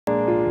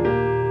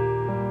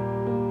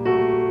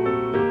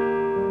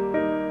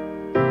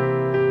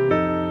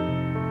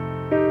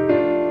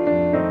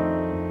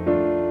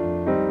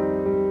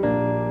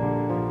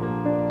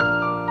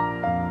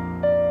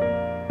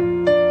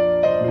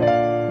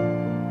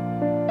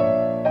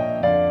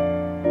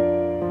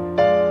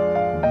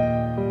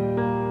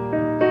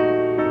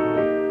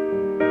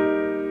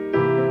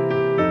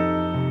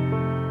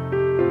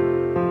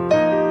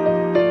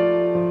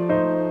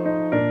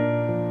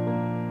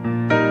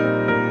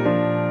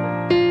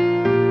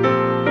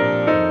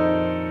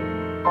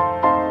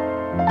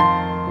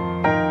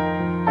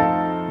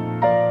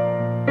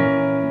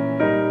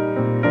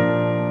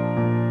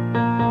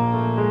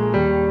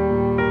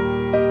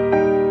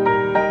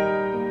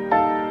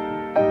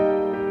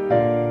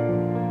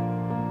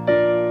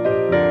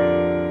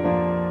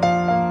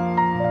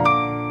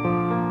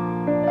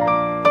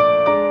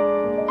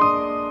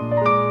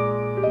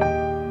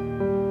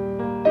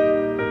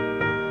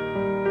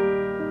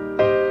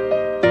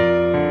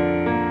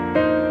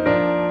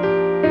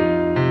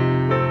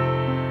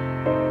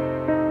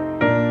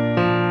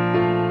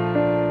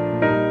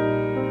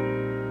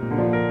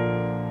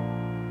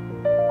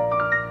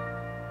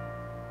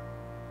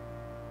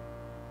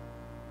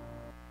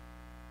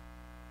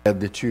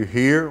glad that you're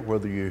here,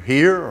 whether you're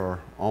here or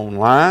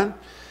online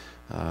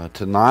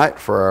tonight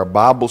for our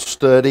Bible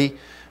study.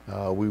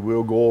 We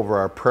will go over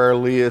our prayer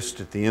list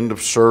at the end of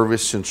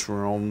service since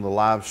we're on the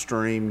live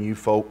stream. You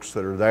folks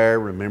that are there,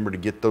 remember to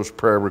get those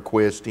prayer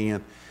requests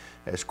in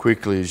as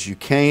quickly as you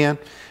can.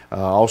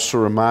 Also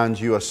remind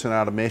you, I sent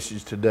out a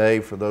message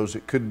today for those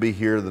that could be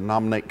here. The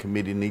Nominate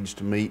Committee needs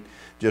to meet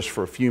just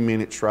for a few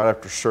minutes right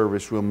after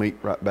service. We'll meet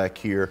right back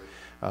here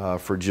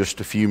for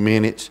just a few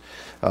minutes.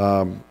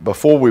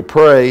 Before we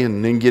pray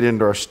and then get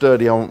into our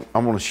study, I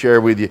want to share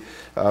with you,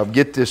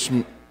 get this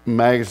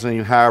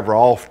magazine however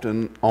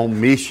often on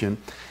mission,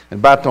 and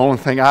about the only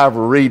thing I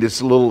ever read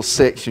is a little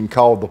section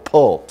called The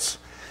Pulse,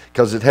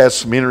 because it has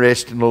some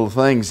interesting little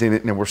things in it,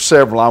 and there were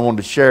several I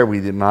wanted to share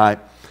with you tonight.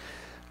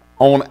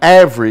 On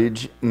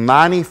average,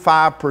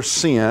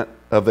 95%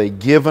 of a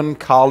given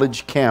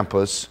college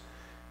campus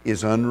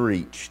is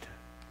unreached.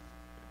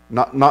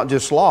 Not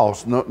just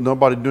lost,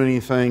 nobody doing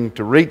anything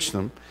to reach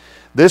them.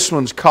 This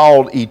one's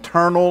called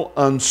Eternal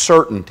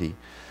Uncertainty.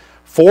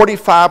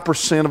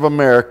 45% of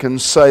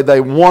Americans say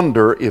they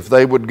wonder if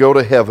they would go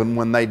to heaven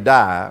when they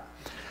die.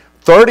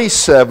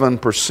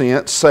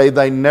 37% say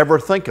they never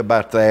think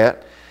about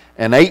that,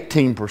 and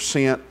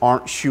 18%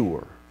 aren't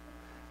sure.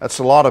 That's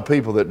a lot of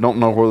people that don't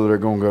know whether they're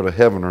going to go to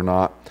heaven or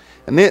not.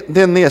 And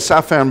then this I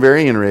found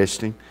very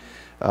interesting.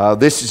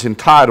 This is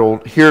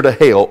entitled, Here to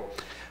Help.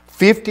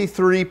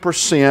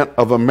 53%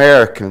 of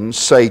Americans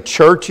say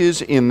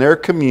churches in their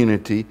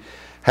community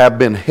have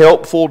been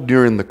helpful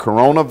during the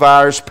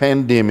coronavirus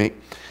pandemic,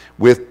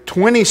 with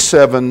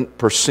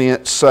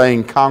 27%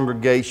 saying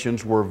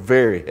congregations were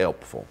very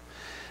helpful.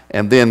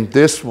 And then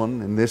this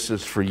one, and this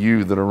is for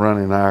you that are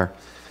running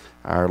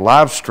our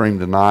live stream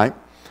tonight,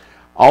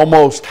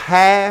 almost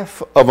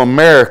half of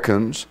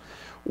Americans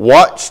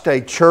watched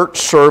a church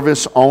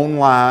service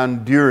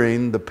online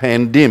during the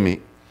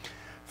pandemic.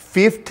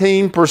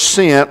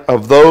 15%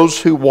 of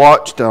those who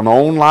watched an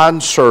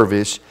online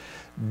service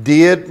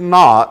did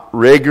not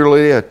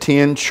regularly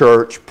attend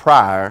church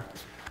prior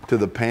to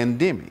the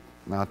pandemic.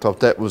 Now, I thought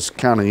that was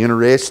kind of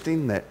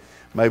interesting that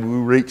maybe we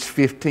reached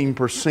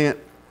 15%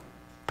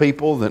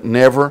 people that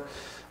never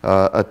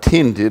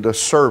attended a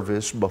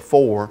service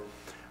before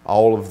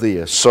all of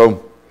this.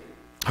 So,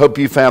 hope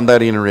you found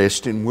that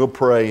interesting. We'll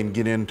pray and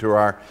get into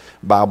our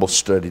Bible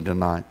study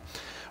tonight.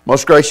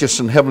 Most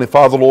gracious and Heavenly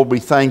Father, Lord, we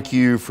thank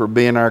you for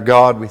being our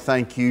God. We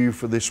thank you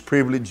for this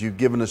privilege you've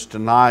given us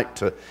tonight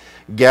to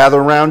gather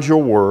around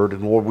your word.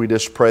 And Lord, we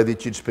just pray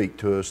that you'd speak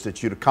to us,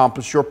 that you'd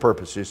accomplish your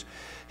purposes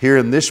here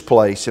in this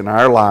place, in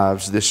our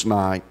lives this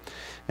night.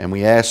 And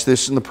we ask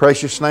this in the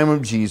precious name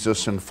of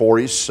Jesus and for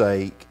His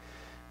sake.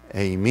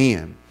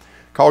 Amen.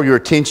 Call your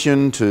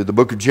attention to the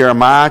book of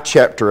Jeremiah,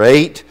 chapter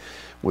 8.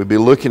 We'll be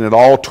looking at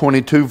all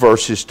 22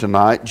 verses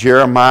tonight.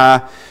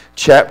 Jeremiah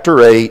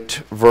chapter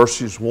 8,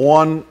 verses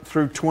 1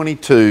 through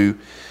 22,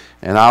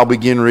 and I'll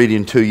begin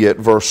reading to you at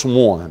verse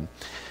 1.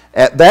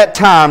 At that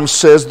time,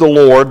 says the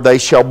Lord, they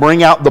shall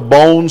bring out the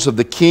bones of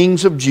the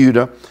kings of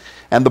Judah,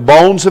 and the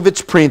bones of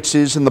its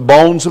princes, and the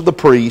bones of the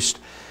priests,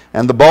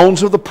 and the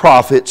bones of the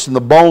prophets, and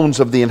the bones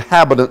of the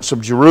inhabitants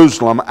of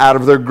Jerusalem out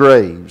of their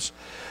graves.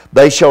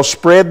 They shall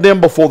spread them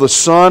before the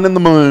sun and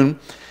the moon,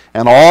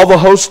 and all the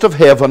host of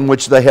heaven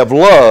which they have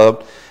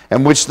loved,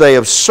 and which they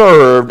have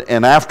served,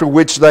 and after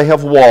which they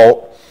have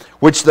walked,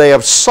 which they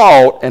have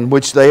sought, and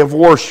which they have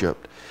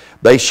worshipped.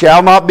 They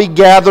shall not be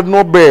gathered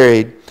nor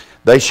buried.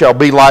 They shall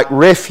be like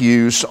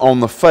refuse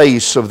on the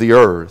face of the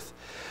earth.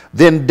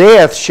 Then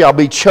death shall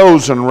be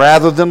chosen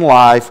rather than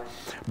life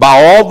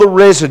by all the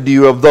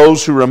residue of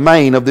those who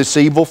remain of this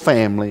evil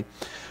family,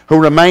 who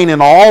remain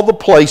in all the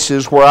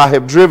places where I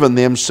have driven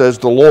them, says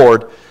the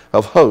Lord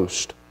of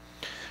hosts.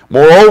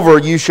 Moreover,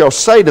 you shall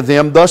say to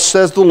them, thus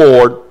says the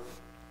Lord,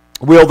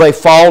 will they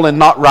fall and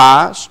not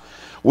rise?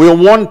 Will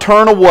one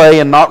turn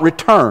away and not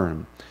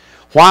return?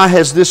 Why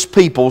has this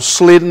people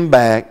slidden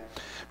back?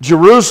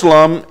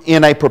 Jerusalem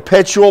in a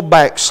perpetual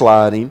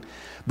backsliding.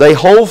 They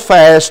hold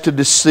fast to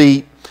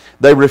deceit.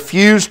 They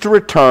refuse to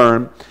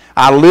return.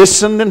 I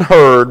listened and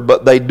heard,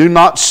 but they do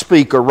not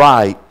speak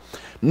aright.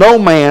 No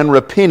man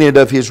repented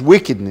of his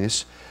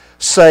wickedness,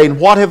 saying,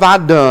 what have I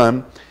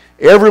done?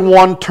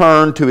 Everyone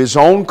turned to his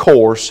own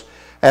course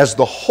as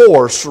the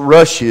horse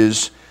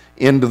rushes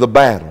into the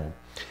battle.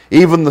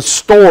 Even the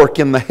stork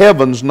in the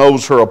heavens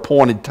knows her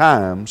appointed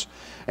times,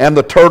 and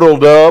the turtle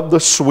dove, the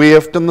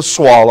swift, and the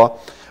swallow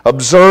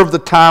observe the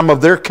time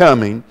of their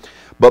coming,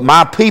 but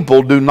my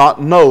people do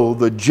not know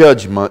the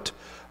judgment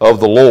of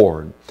the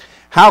Lord.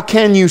 How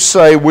can you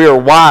say we are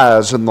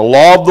wise and the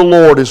law of the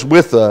Lord is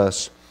with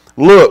us?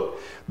 Look,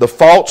 the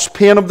false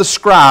pen of the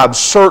scribes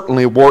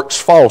certainly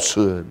works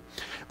falsehood.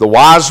 The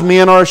wise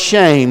men are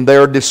ashamed, they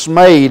are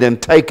dismayed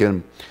and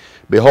taken.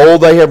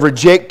 Behold, they have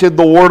rejected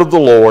the word of the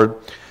Lord.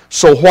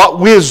 So what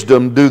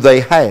wisdom do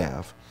they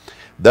have?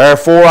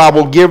 Therefore I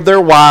will give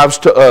their wives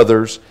to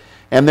others,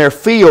 and their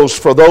fields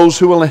for those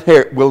who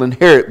will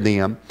inherit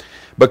them,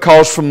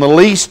 because from the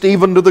least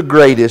even to the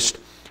greatest,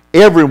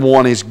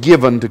 everyone is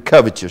given to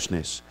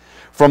covetousness.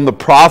 From the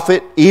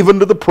prophet even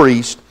to the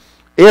priest,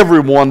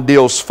 Everyone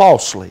deals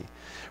falsely.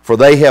 For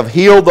they have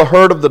healed the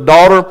hurt of the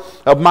daughter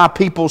of my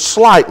people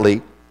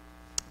slightly,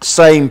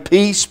 saying,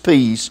 Peace,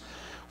 peace,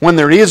 when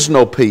there is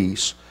no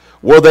peace.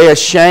 Were they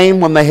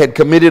ashamed when they had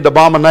committed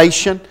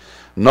abomination?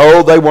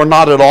 No, they were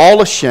not at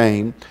all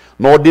ashamed,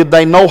 nor did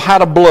they know how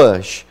to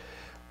blush.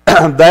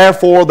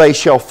 Therefore they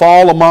shall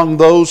fall among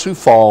those who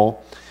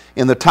fall.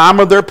 In the time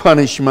of their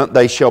punishment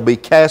they shall be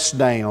cast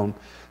down,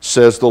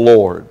 says the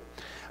Lord.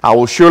 I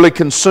will surely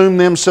consume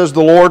them, says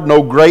the Lord.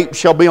 No grape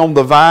shall be on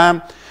the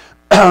vine,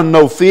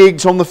 no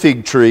figs on the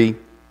fig tree,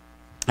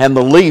 and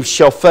the leaves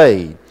shall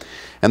fade.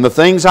 And the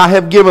things I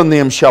have given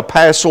them shall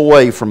pass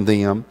away from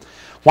them.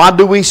 Why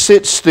do we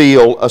sit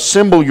still?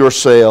 Assemble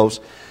yourselves,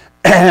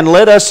 and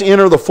let us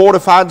enter the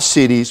fortified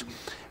cities,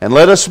 and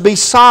let us be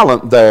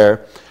silent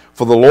there.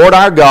 For the Lord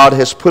our God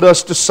has put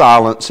us to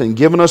silence and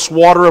given us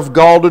water of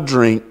gall to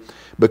drink,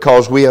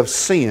 because we have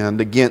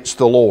sinned against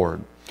the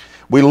Lord.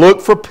 We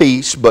looked for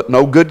peace, but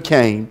no good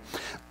came,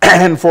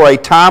 and for a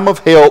time of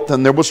health,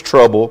 and there was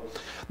trouble.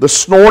 The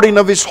snorting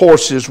of his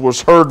horses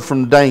was heard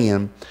from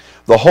Dan.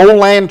 The whole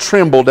land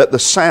trembled at the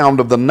sound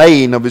of the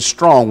neighing of his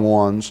strong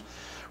ones.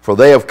 For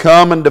they have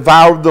come and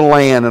devoured the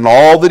land and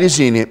all that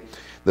is in it,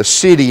 the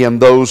city and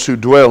those who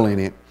dwell in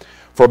it.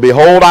 For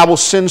behold, I will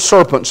send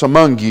serpents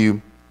among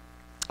you,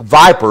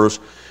 vipers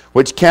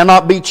which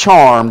cannot be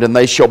charmed, and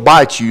they shall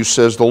bite you,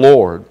 says the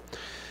Lord.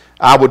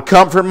 I would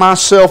comfort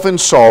myself in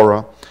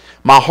sorrow.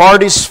 My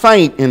heart is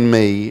faint in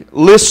me.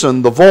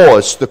 Listen, the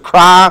voice, the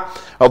cry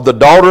of the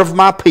daughter of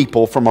my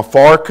people from a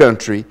far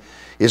country.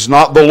 Is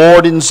not the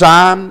Lord in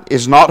Zion?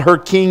 Is not her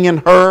king in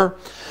her?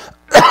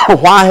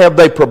 Why have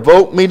they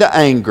provoked me to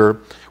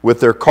anger with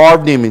their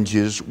carved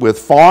images, with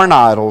foreign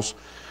idols?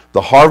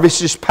 The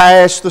harvest is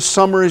past, the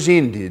summer is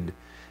ended,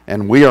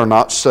 and we are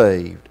not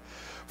saved.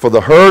 For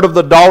the hurt of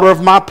the daughter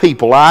of my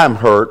people I am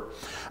hurt.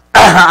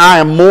 I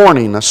am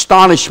mourning.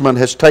 Astonishment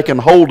has taken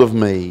hold of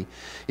me.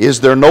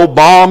 Is there no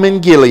balm in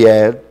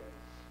Gilead?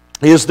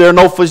 Is there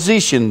no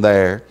physician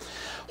there?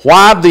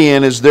 Why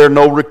then is there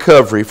no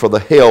recovery for the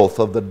health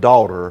of the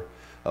daughter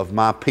of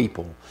my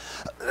people?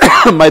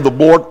 May the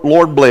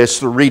Lord bless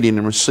the reading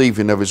and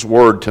receiving of His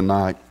Word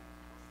tonight.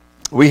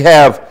 We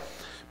have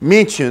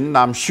mentioned,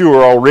 I'm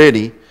sure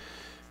already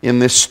in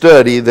this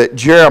study, that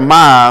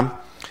Jeremiah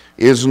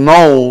is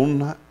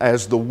known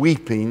as the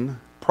weeping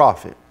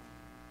prophet.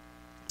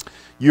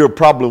 You've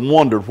probably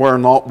wondered where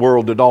in the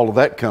world did all of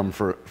that come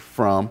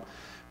from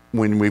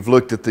when we've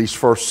looked at these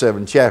first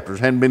 7 chapters.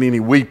 Hadn't been any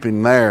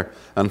weeping there,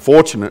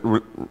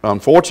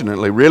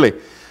 unfortunately, really.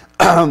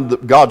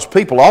 God's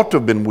people ought to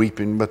have been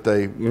weeping, but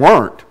they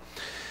weren't.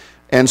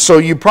 And so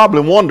you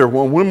probably wonder,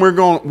 well,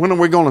 when are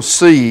we going to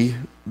see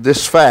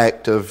this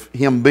fact of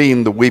him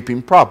being the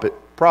weeping prophet?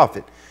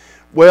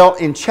 Well,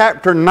 in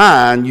chapter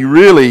 9, you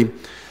really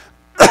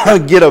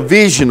get a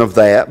vision of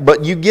that,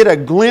 but you get a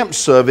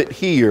glimpse of it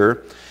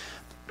here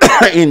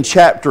in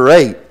chapter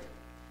 8.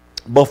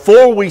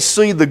 Before we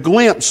see the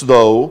glimpse,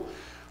 though,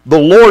 the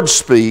Lord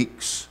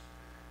speaks,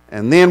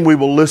 and then we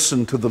will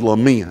listen to the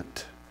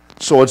lament.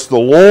 So it's the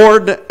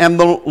Lord and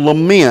the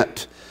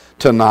lament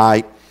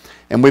tonight.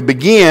 And we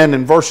begin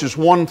in verses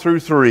 1 through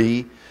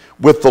 3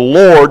 with the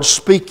Lord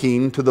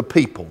speaking to the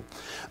people.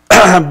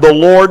 The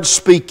Lord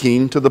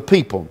speaking to the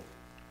people.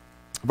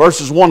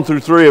 Verses 1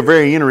 through 3 are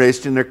very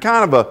interesting. They're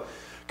kind of a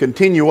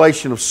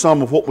continuation of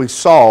some of what we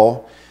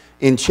saw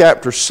in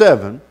chapter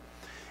 7.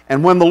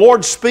 And when the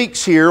Lord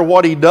speaks here,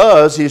 what He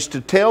does is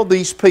to tell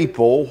these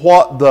people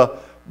what the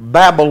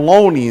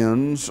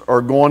Babylonians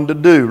are going to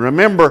do.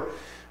 Remember,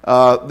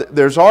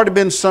 there's already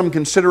been some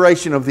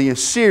consideration of the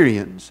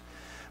Assyrians,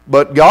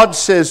 but God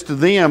says to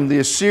them, the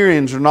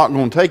Assyrians are not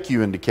going to take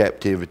you into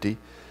captivity,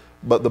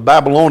 but the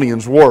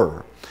Babylonians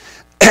were.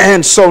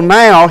 And so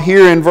now,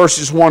 here in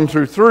verses 1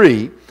 through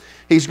 3,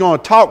 He's going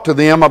to talk to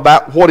them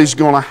about what is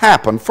going to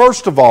happen.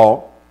 First of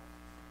all,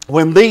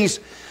 when these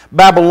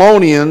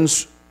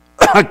Babylonians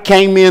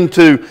came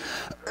into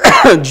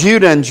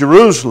Judah and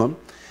Jerusalem,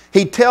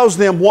 He tells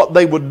them what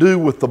they would do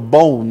with the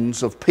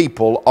bones of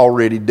people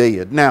already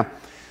dead. Now,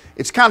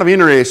 it's kind of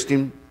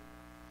interesting.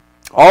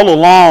 All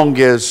along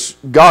as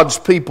God's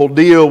people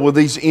deal with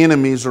these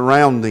enemies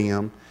around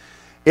them,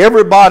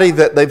 everybody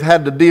that they've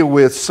had to deal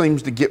with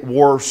seems to get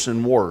worse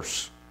and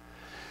worse.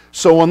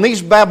 So when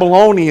these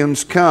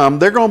Babylonians come,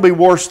 they're going to be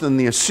worse than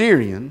the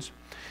Assyrians.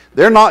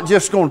 They're not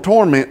just going to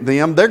torment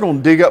them, they're going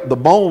to dig up the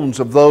bones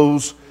of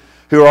those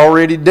who are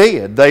already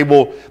dead. They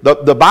will,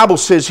 the Bible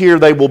says here,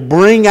 they will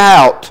bring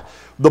out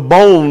the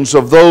bones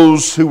of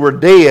those who were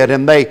dead.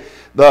 And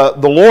the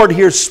Lord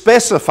here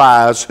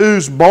specifies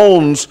whose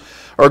bones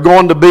are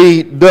going to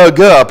be dug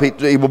up.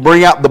 He will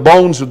bring out the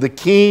bones of the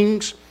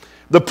kings,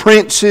 the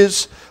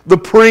princes, the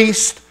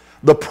priests,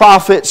 the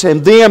prophets,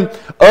 and then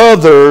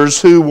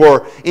others who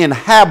were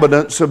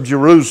inhabitants of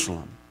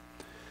Jerusalem.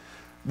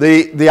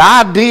 The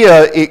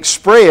idea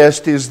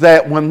expressed is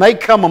that when they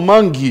come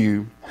among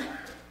you,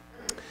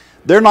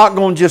 they're not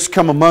going to just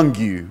come among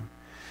you.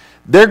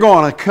 They're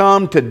going to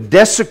come to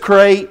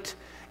desecrate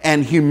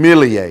and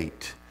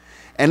humiliate.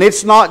 And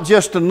it's not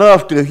just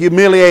enough to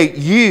humiliate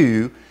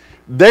you.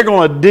 They're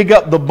going to dig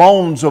up the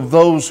bones of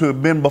those who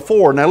have been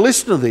before. Now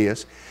listen to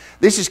this.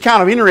 This is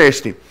kind of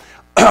interesting.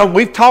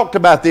 We've talked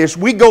about this.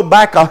 We go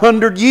back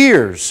 100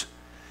 years.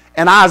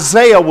 And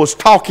Isaiah was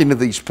talking to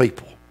these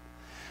people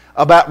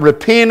about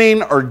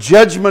repenting or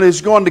judgment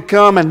is going to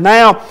come. And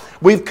now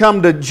we've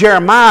come to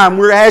Jeremiah and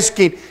we're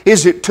asking,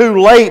 is it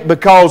too late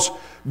because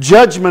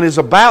judgment is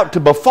about to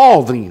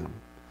befall them?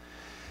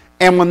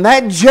 And when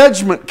that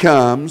judgment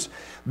comes,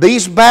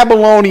 these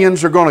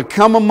Babylonians are going to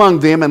come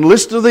among them, and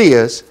listen to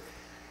this,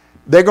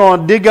 they're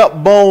going to dig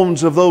up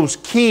bones of those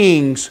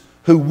kings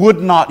who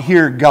would not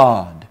hear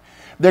God.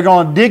 They're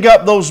going to dig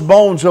up those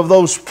bones of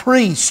those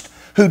priests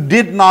who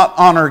did not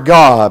honor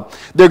God.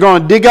 They're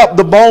going to dig up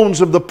the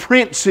bones of the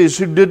princes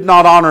who did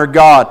not honor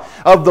God,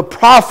 of the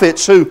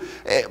prophets who,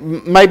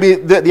 maybe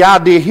the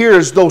idea here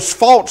is those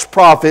false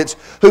prophets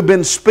who've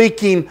been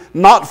speaking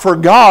not for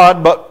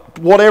God, but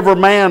whatever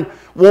man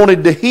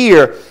wanted to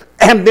hear.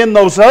 And then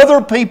those other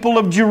people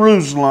of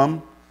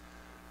Jerusalem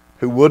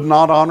who would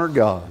not honor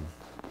God.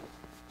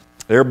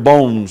 Their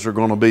bones are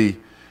going to be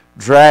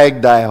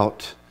dragged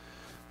out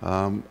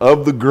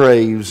of the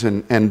graves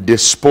and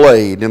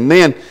displayed. And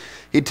then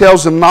he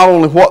tells them not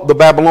only what the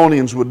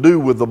Babylonians would do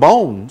with the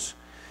bones,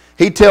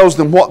 he tells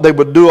them what they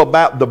would do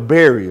about the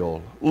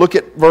burial. Look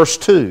at verse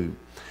 2.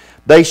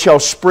 They shall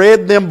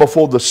spread them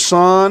before the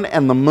sun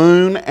and the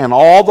moon and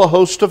all the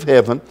host of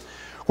heaven,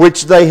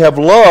 which they have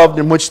loved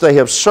and which they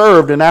have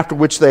served, and after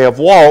which they have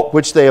walked,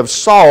 which they have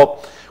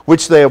sought,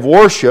 which they have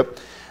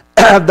worshipped.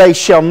 They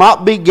shall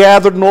not be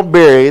gathered nor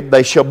buried.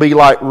 They shall be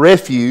like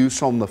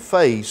refuse on the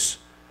face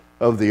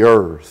of the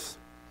earth.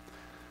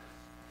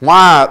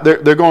 Why?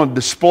 They're going to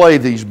display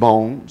these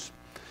bones.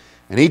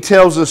 And he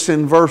tells us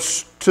in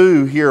verse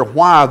 2 here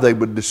why they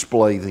would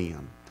display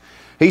them.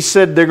 He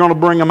said they're going to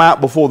bring them out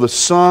before the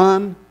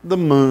sun, the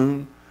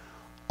moon,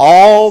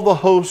 all the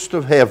host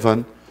of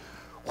heaven,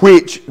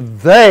 which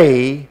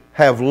they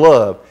have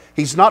loved.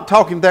 He's not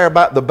talking there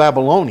about the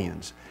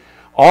Babylonians.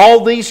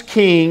 All these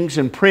kings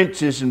and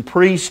princes and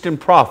priests and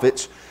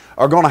prophets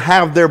are going to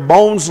have their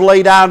bones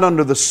laid out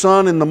under the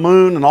sun and the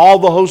moon and all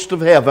the host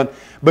of heaven,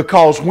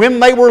 because when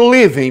they were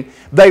living,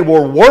 they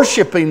were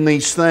worshiping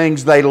these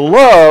things. They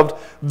loved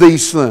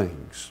these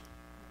things.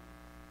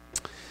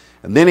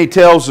 And then he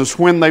tells us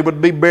when they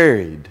would be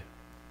buried.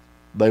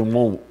 They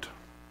won't.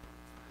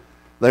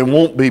 They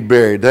won't be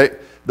buried.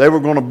 They were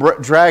going to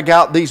drag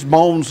out these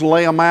bones,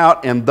 lay them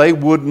out, and they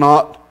would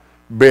not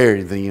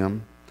bury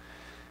them.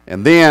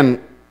 And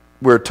then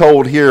we're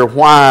told here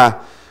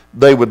why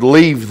they would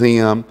leave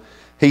them.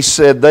 He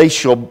said they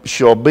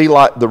shall be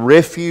like the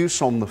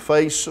refuse on the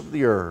face of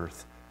the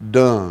earth,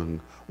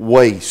 dung,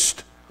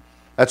 waste.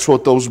 That's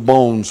what those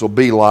bones will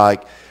be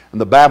like. And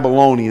the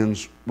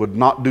Babylonians would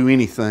not do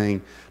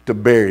anything to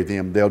bury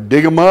them. They'll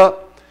dig them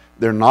up.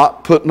 They're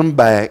not putting them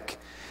back.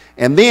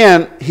 And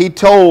then he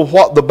told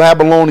what the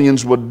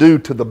Babylonians would do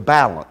to the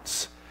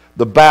balance.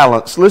 The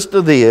balance. Listen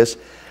to this.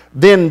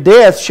 Then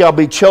death shall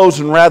be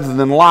chosen rather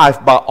than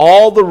life by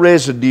all the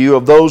residue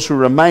of those who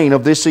remain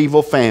of this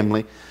evil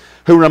family,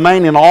 who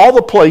remain in all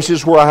the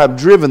places where I have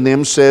driven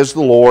them, says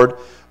the Lord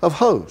of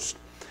hosts.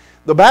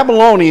 The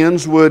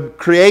Babylonians would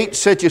create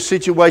such a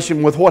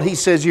situation with what he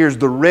says here is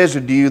the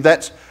residue.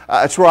 That's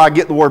where I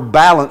get the word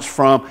balance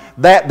from,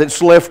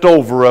 that's left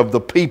over of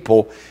the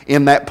people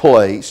in that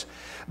place.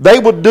 They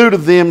would do to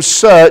them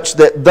such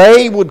that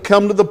they would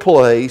come to the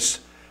place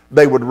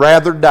they would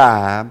rather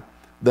die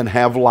than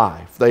have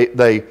life.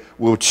 They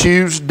will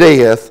choose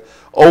death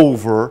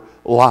over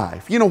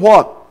life. You know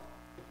what?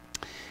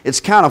 It's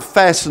kind of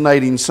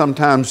fascinating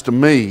sometimes to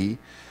me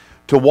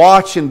to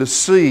watch and to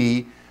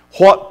see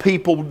what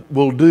people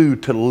will do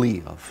to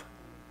live.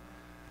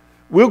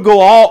 We'll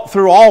go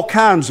through all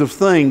kinds of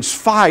things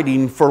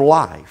fighting for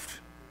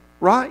life,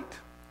 right?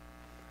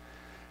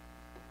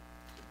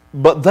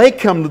 But they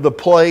come to the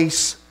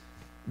place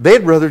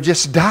they'd rather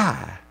just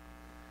die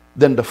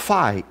than to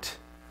fight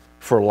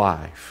for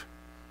life.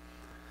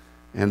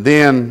 And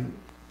then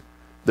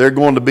they're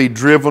going to be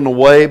driven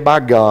away by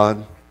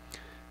God.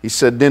 He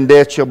said, then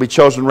death shall be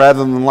chosen rather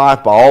than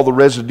life by all the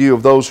residue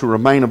of those who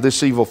remain of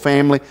this evil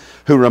family,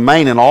 who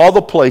remain in all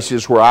the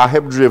places where I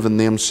have driven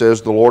them,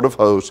 says the Lord of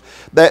hosts.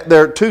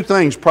 There are two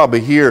things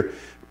probably here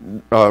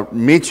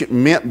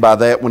meant by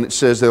that when it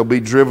says they'll be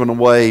driven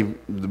away.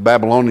 The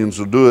Babylonians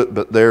will do it,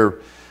 but they're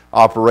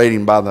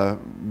operating by the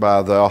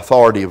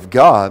authority of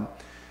God.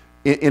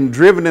 In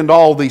driven into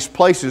all these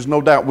places,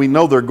 no doubt we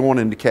know they're going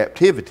into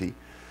captivity.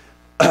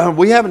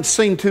 We haven't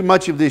seen too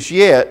much of this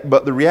yet,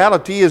 but the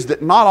reality is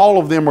that not all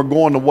of them are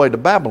going away to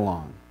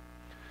Babylon.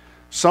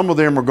 Some of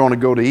them are going to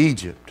go to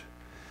Egypt.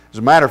 As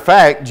a matter of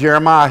fact,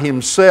 Jeremiah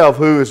himself,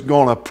 who is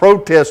going to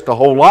protest a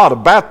whole lot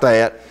about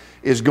that,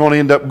 is going to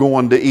end up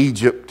going to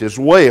Egypt as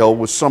well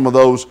with some of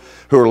those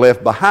who are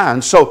left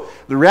behind. So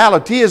the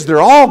reality is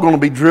they're all going to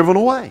be driven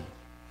away.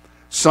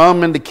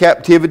 Some into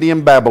captivity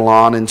in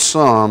Babylon and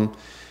some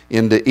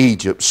into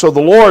Egypt. So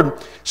the Lord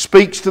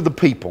speaks to the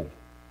people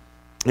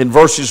in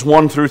verses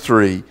 1 through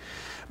 3.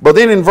 But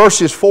then in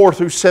verses 4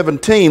 through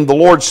 17, the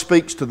Lord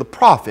speaks to the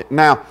prophet.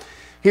 Now,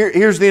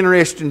 here's the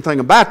interesting thing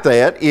about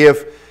that.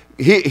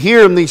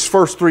 Here in these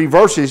first 3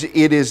 verses,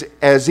 it is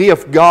as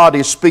if God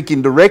is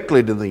speaking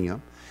directly to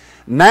them.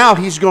 Now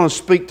He's going to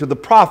speak to the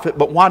prophet,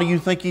 but why do you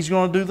think He's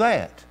going to do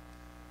that?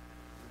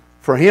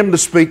 For Him to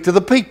speak to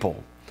the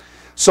people.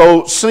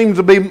 So it seems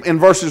to be in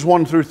verses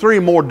 1 through 3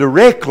 more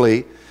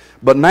directly,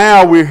 but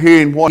now we're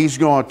hearing what He's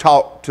going to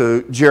talk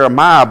to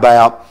Jeremiah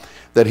about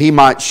that he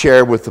might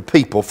share with the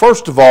people.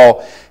 First of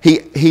all, he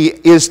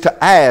is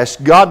to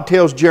ask, God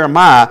tells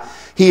Jeremiah,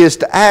 he is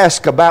to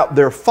ask about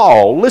their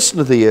fall. Listen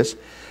to this.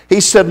 He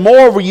said,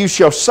 moreover you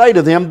shall say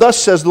to them, thus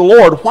says the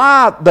Lord,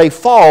 why they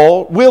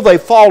fall, will they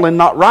fall and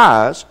not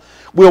rise?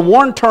 Will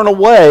one turn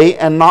away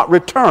and not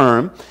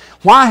return?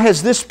 Why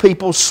has this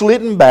people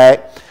slidden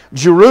back,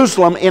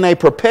 Jerusalem in a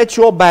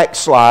perpetual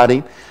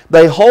backsliding?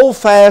 They hold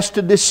fast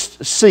to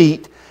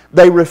deceit.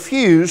 They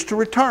refuse to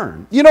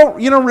return. You know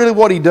really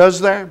what he does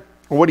there?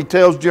 Or what he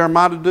tells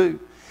Jeremiah to do?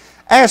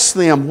 Ask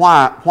them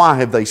why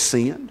have they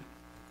sinned?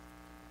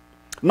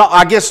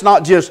 I guess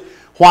not just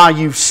why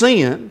you've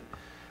sinned,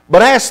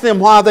 but ask them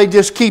why they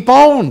just keep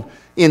on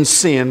in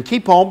sin,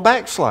 keep on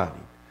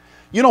backsliding.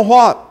 You know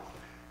what?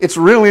 It's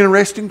a really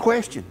interesting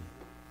question.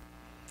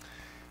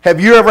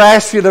 Have you ever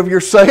asked it of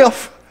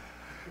yourself?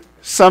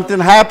 Something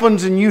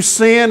happens and you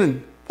sin,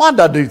 and why did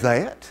I do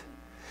that?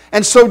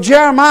 And so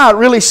Jeremiah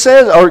really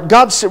says, or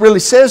God really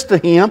says to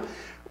him,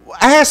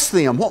 ask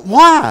them,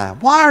 why?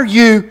 Why are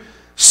you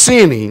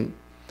sinning?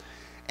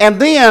 And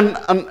then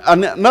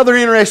another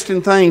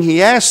interesting thing,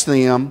 he asked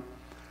them,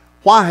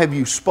 why have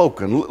you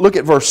spoken? Look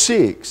at verse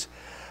 6.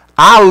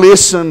 I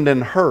listened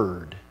and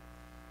heard.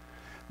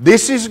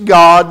 This is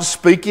God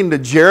speaking to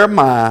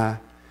Jeremiah,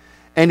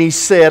 and he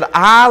said,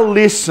 I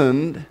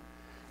listened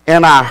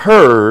and I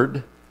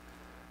heard,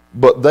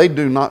 but they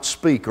do not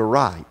speak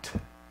aright.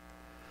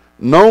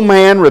 No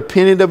man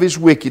repented of his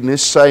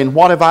wickedness, saying,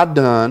 what have I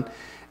done?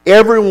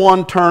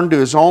 Everyone turned to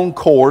his own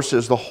course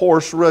as the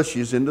horse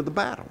rushes into the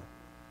battle.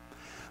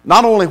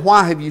 Not only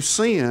why have you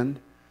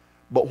sinned,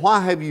 but why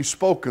have you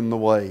spoken the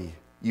way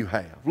you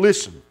have?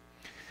 Listen,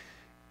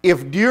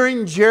 if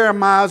during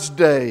Jeremiah's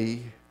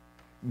day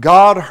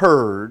God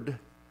heard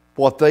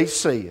what they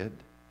said,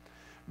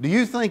 do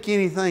you think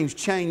anything's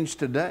changed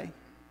today?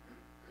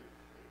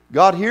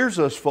 God hears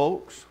us,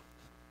 folks.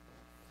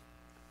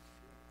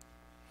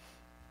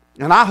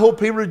 And I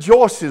hope He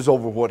rejoices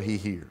over what He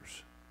hears.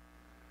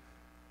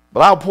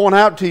 But I'll point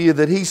out to you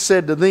that He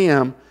said to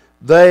them,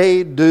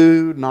 they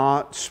do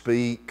not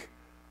speak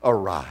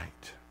aright.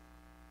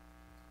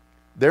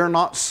 They're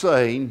not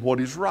saying what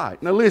is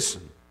right. Now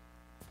listen,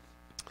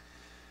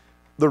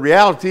 the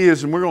reality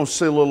is, and we're going to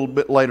see a little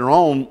bit later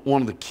on,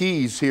 one of the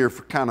keys here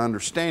for kind of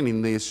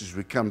understanding this as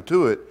we come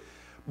to it,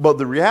 but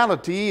the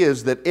reality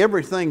is that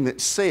everything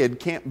that's said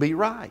can't be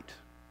right.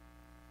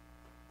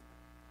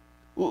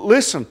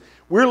 Listen,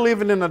 we're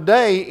living in a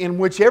day in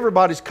which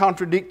everybody's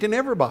contradicting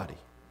everybody.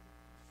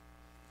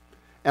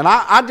 And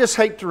I just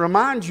hate to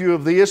remind you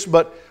of this,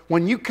 but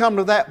when you come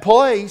to that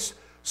place,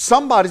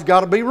 somebody's got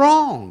to be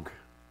wrong.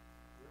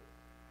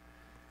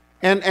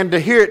 And to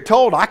hear it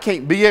told, I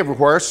can't be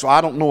everywhere, so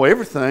I don't know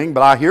everything,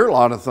 but I hear a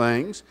lot of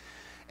things.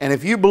 And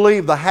if you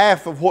believe the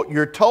half of what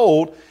you're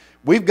told,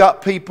 we've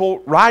got people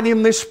right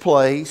in this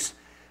place,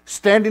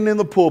 standing in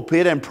the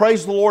pulpit, and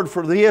praise the Lord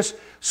for this,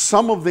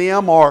 some of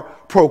them are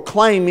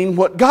proclaiming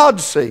what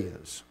God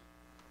says.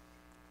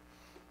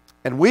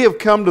 And we have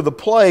come to the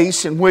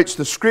place in which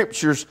the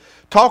Scriptures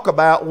talk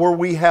about where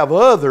we have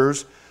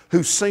others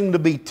who seem to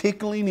be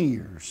tickling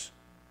ears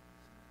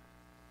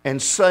and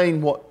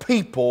saying what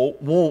people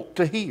want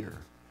to hear.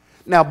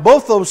 Now,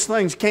 both those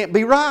things can't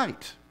be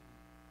right.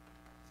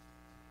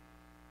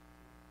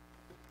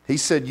 He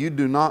said, you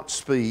do not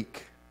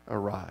speak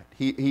aright.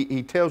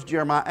 He tells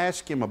Jeremiah,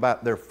 ask him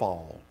about their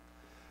fall.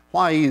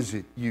 Why is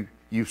it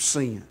you've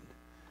sinned?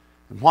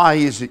 And why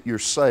is it you're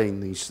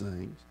saying these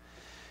things?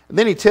 And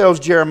then he tells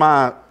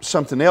Jeremiah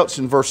something else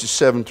in verses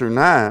 7 through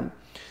 9.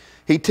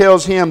 He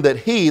tells him that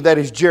he, that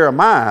is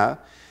Jeremiah,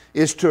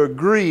 is to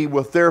agree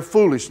with their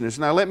foolishness.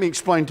 Now let me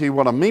explain to you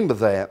what I mean by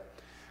that.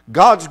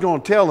 God's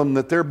going to tell them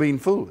that they're being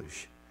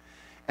foolish.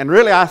 And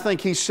really I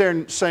think He's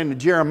saying to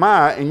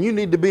Jeremiah, and you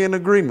need to be in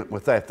agreement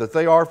with that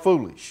they are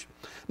foolish.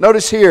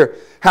 Notice here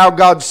how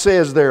God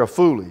says they're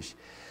foolish.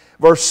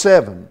 Verse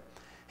 7,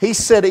 He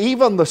said,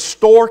 even the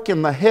stork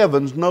in the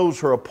heavens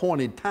knows her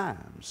appointed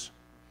times.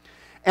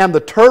 And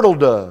the turtle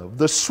dove,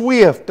 the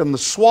swift and the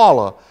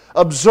swallow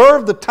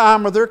observe the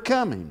time of their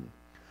coming.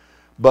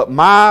 But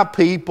my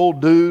people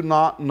do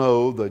not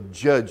know the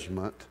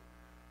judgment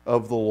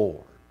of the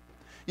Lord.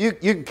 You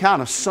can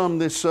kind of sum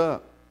this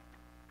up.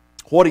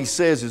 What he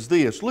says is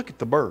this. Look at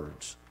the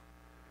birds.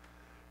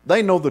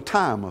 They know the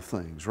time of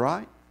things,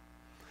 right?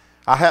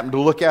 I happened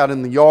to look out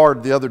in the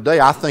yard the other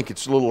day. I think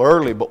it's a little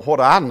early, but what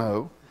I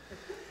know.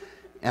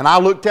 And I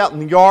looked out in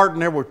the yard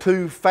and there were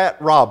 2 fat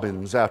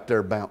robins out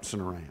there bouncing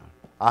around.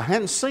 I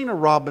hadn't seen a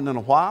robin in a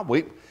while.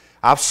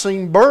 I've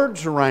seen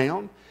birds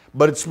around,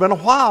 but it's been a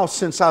while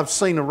since I've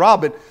seen a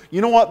robin.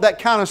 You know what that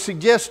kind of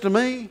suggests to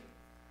me?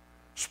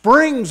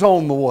 Spring's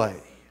on the way.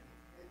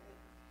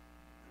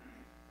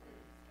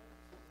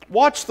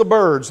 Watch the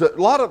birds. A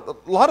lot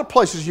of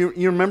places, you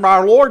remember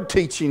our Lord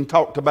teaching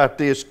talked about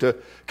this, to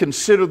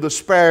consider the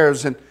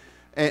sparrows and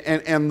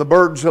the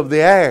birds of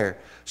the air.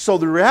 So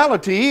the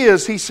reality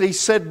is, he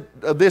said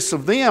this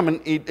of them,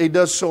 and he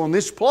does so in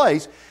this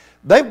place.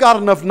 They've got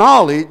enough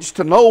knowledge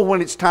to know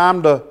when it's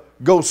time to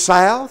go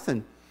south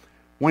and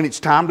when it's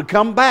time to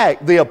come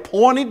back. The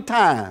appointed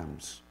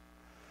times.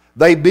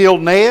 They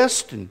build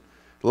nests and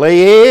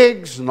lay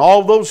eggs and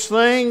all those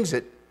things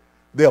at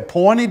the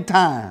appointed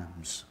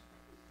times.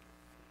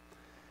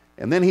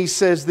 And then he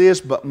says this,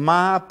 but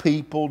my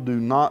people do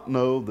not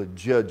know the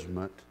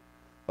judgment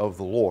of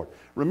the Lord.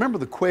 Remember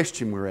the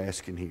question we're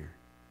asking here.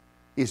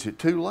 Is it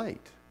too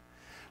late?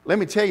 Let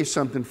me tell you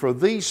something. For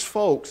these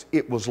folks,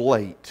 it was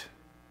late.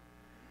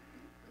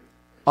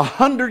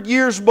 100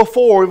 years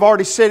before, we've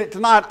already said it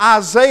tonight,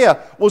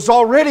 Isaiah was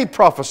already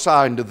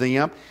prophesying to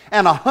them,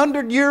 and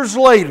 100 years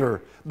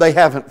later, they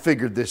haven't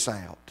figured this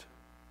out.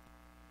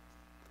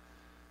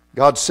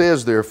 God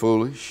says they're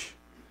foolish.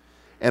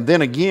 And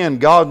then again,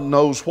 God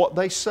knows what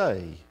they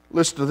say.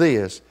 Listen to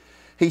this.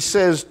 He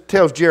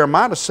tells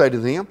Jeremiah to say to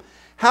them,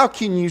 how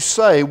can you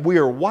say we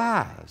are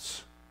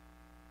wise?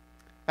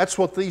 That's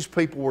what these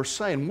people were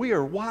saying. We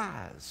are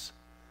wise.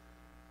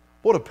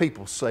 What do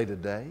people say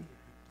today?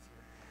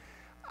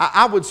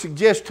 I would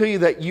suggest to you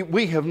that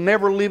we have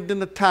never lived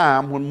in a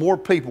time when more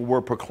people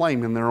were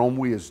proclaiming their own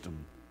wisdom.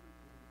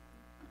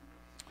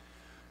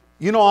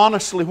 You know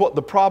honestly what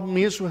the problem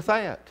is with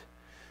that?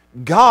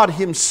 God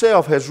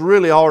Himself has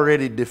really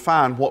already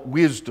defined what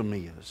wisdom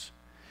is.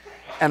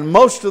 And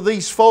most of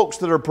these folks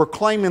that are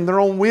proclaiming their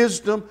own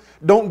wisdom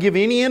don't give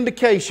any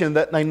indication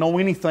that they know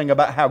anything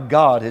about how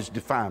God has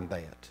defined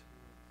that.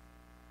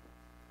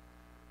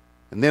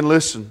 And then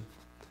listen,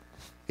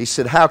 He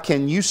said, how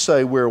can you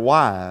say we're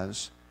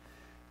wise?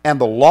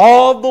 And the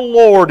law of the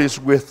Lord is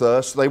with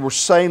us. They were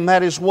saying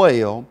that as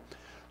well.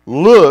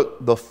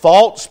 Look, the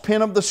false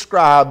pen of the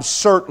scribes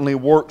certainly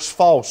works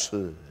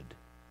falsehood.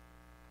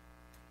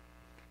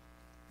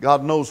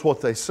 God knows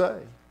what they say.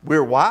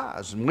 We're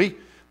wise, and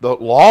the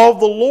law of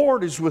the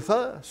Lord is with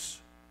us.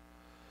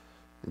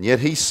 And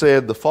yet He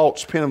said the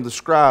false pen of the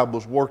scribe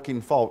was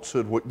working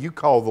falsehood. What you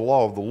call the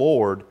law of the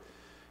Lord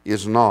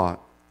is not.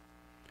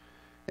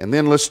 And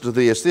then listen to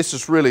this. This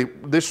is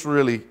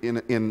really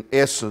in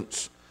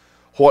essence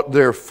what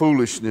their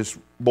foolishness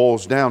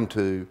boils down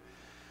to.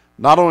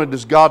 Not only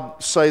does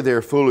God say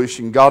they're foolish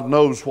and God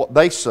knows what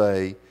they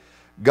say,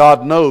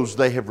 God knows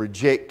they have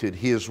rejected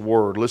His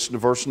word. Listen to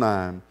verse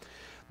 9.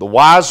 The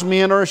wise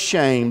men are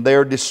ashamed, they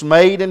are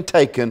dismayed and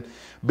taken.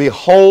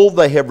 Behold,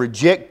 they have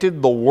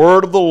rejected the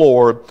word of the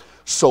Lord,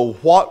 so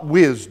what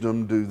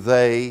wisdom do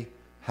they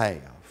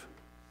have?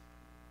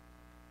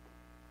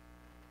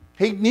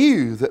 He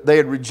knew that they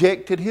had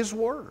rejected His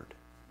word.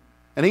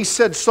 And He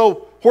said,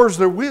 so where's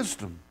their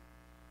wisdom?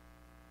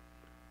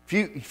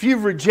 If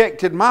you've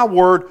rejected my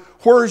word,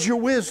 where's your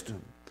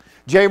wisdom?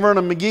 J.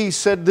 Vernon McGee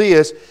said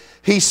this.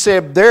 He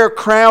said their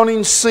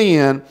crowning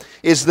sin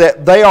is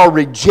that they are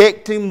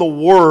rejecting the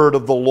word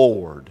of the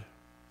Lord.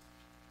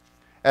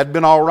 That'd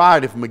been all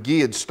right if McGee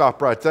had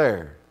stopped right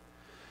there.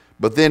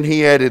 But then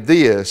he added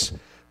this.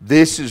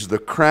 This is the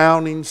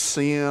crowning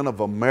sin of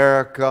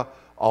America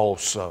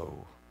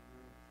also.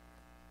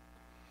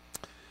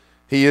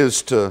 He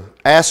is to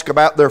ask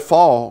about their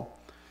fall.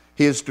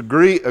 He is to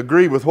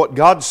agree with what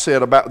God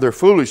said about their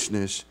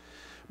foolishness.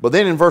 But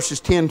then in verses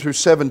 10 through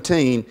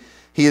 17,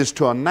 He is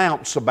to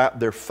announce about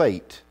their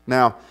fate.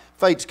 Now,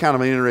 fate's kind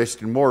of an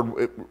interesting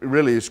word.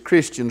 Really, as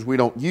Christians, we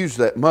don't use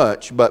that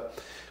much.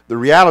 But the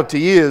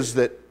reality is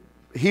that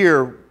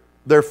here,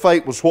 their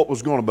fate was what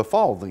was going to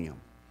befall them.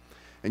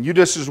 And you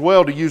just as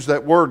well to use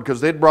that word because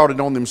they'd brought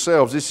it on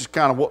themselves. This is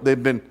kind of what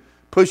they'd been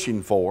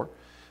pushing for.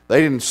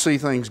 They didn't see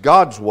things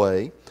God's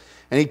way.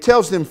 And He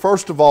tells them,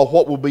 first of all,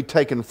 what will be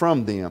taken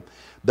from them.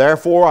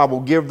 Therefore, I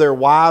will give their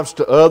wives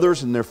to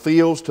others and their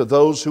fields to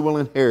those who will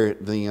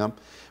inherit them.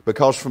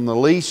 Because from the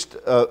least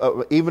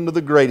even to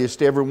the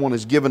greatest, everyone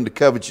is given to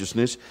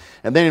covetousness.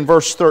 And then in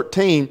verse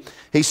 13,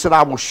 He said,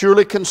 I will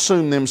surely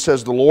consume them,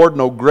 says the Lord.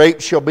 No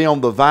grapes shall be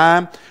on the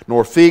vine,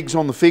 nor figs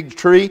on the fig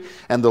tree,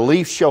 and the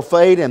leaf shall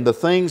fade, and the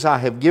things I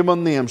have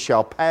given them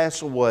shall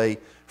pass away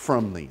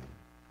from them.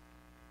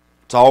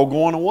 It's all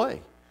going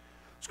away.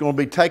 It's going to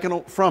be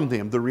taken from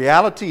them. The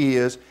reality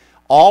is,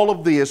 all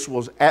of this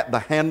was at the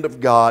hand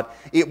of God.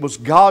 It was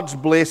God's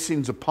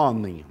blessings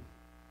upon them.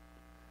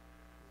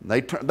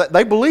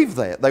 They believed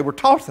that. They were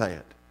taught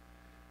that.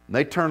 And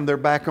they turned their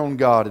back on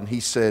God, and He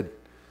said,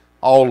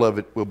 all of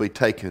it will be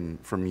taken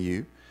from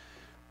you.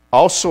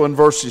 Also in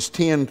verses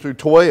 10 through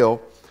 12,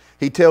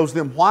 He tells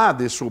them why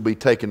this will be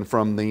taken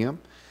from them.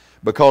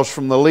 Because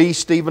from the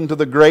least even to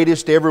the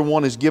greatest,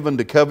 everyone is given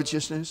to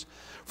covetousness.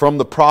 From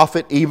the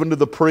prophet even to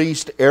the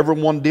priest,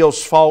 everyone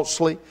deals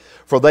falsely.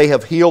 For they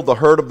have healed the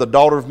hurt of the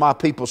daughter of my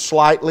people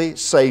slightly,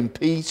 saying,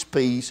 Peace,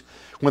 peace,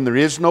 when there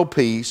is no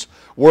peace.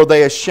 Were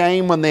they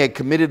ashamed when they had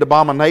committed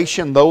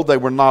abomination? Though they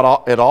were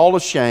not at all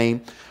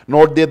ashamed,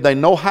 nor did they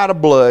know how to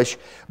blush.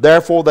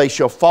 Therefore they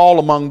shall fall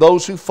among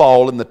those who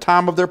fall. In the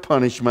time of their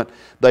punishment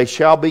they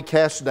shall be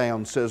cast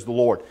down, says the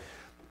Lord.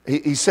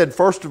 He said,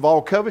 first of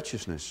all,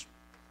 covetousness.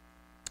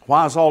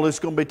 Why is all this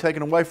going to be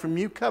taken away from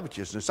you?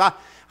 Covetousness.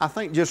 I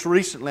think just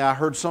recently I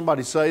heard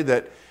somebody say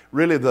that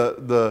really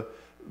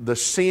the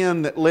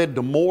sin that led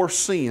to more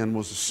sin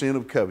was the sin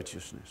of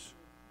covetousness.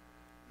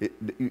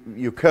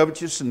 You're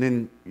covetous, and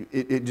then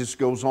it just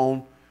goes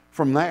on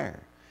from there.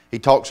 He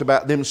talks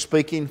about them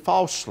speaking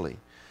falsely.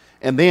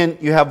 And then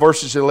you have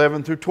verses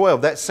 11 through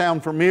 12. That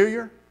sound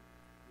familiar?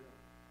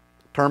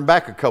 Turn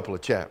back a couple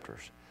of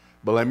chapters.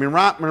 But let me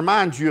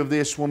remind you of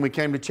this when we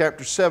came to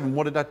chapter 7.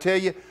 What did I tell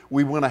you?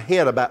 We went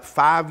ahead about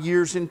 5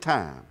 years in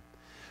time.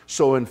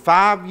 So in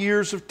 5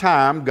 years of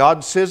time,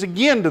 God says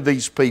again to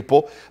these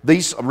people,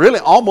 these really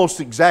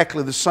almost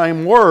exactly the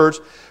same words,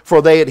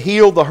 for they had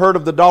healed the hurt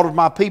of the daughter of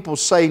my people,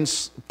 saying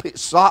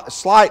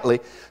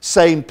slightly,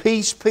 saying,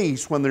 Peace,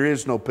 peace, when there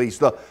is no peace.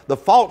 The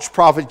false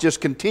prophet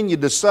just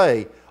continued to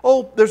say,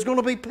 oh, there's going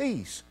to be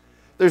peace.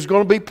 There's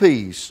going to be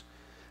peace.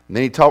 And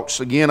then he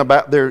talks again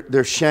about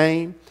their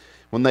shame.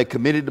 When they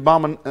committed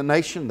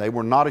abomination, they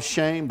were not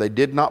ashamed. They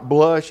did not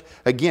blush.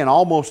 Again,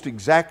 almost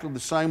exactly the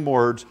same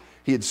words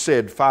he had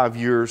said 5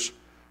 years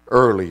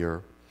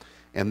earlier.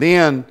 And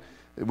then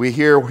we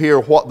hear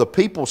what the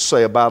people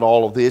say about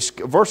all of this.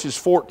 Verses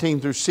 14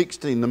 through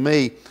 16 to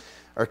me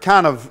are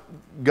kind of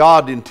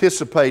God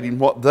anticipating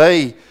what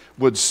they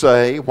would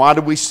say. Why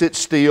do we sit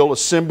still?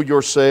 Assemble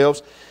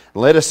yourselves.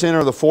 Let us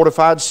enter the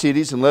fortified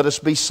cities, and let us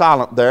be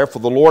silent there. For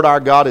the Lord our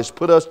God has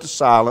put us to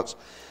silence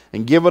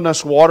and given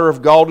us water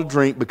of gall to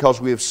drink,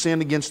 because we have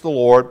sinned against the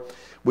Lord.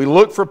 We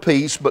looked for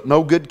peace, but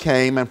no good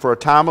came, and for a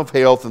time of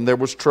health, and there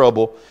was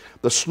trouble.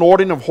 The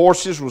snorting of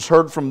horses was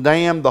heard from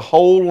Dan. The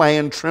whole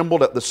land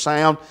trembled at the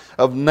sound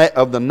of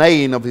the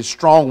neighing of his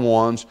strong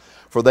ones.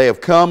 For they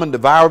have come and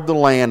devoured the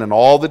land and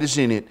all that is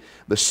in it,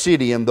 the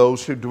city and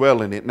those who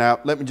dwell in it. Now,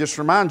 let me just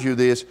remind you of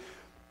this,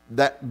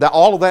 that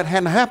all of that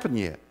hadn't happened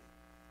yet.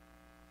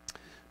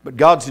 But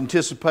God's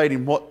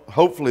anticipating what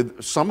hopefully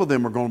some of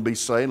them are going to be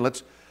saying.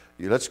 Let's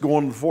go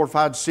into the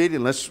fortified city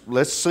and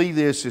let's see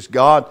this as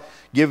God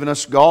giving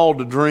us gall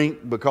to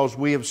drink because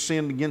we have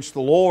sinned against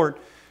the Lord.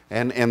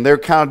 And they're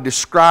kind of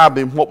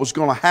describing what was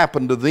going to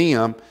happen to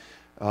them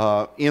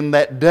in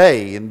that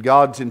day. And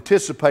God's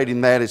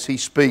anticipating that as He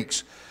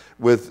speaks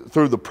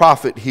through the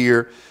prophet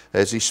here,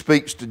 as he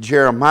speaks to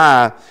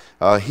Jeremiah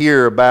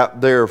here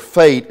about their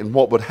fate and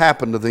what would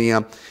happen to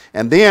them.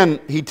 And then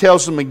he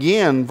tells them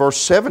again, verse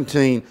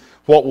 17,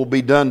 what will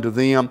be done to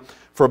them.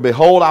 For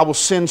behold, I will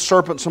send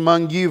serpents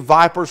among you,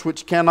 vipers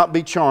which cannot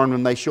be charmed,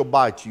 and they shall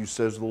bite you,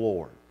 says the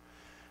Lord.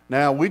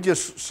 Now, we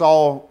just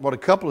saw, a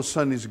couple of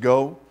Sundays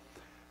ago,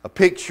 a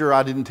picture.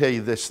 I didn't tell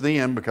you this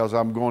then because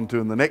I'm going to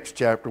in the next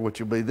chapter, which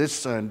will be this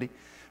Sunday.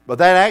 But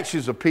that actually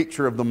is a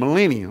picture of the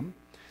millennium.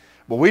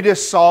 But we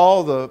just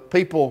saw the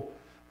people,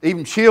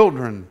 even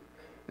children,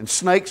 and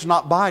snakes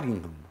not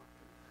biting them.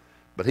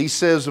 But he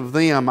says of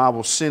them, I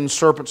will send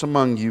serpents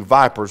among you,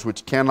 vipers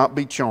which cannot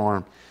be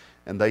charmed,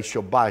 and they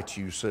shall bite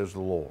you, says the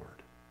Lord.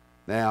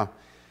 Now,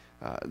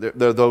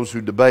 there are those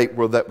who debate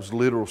whether that was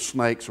literal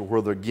snakes or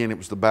whether, again, it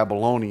was the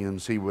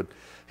Babylonians he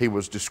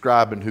was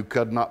describing who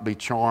could not be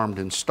charmed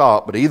and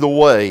stopped. But either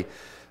way,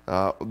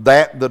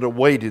 that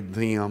awaited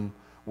them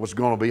was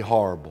going to be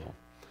horrible.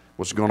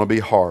 Was going to be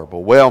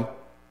horrible. Well,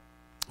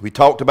 we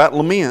talked about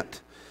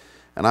lament.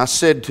 And I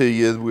said to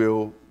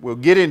you, we'll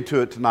get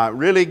into it tonight,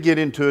 really get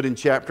into it in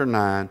chapter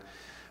 9.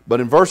 But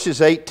in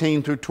verses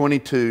 18 through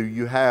 22,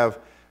 you have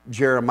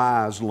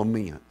Jeremiah's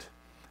lament.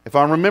 If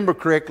I remember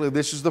correctly,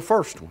 this is the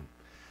first one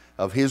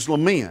of his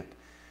lament.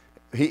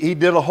 He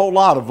did a whole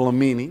lot of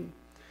lamenting.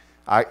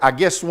 I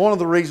guess one of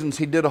the reasons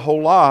he did a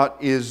whole lot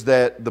is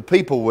that the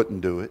people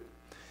wouldn't do it.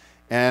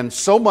 And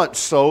so much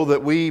so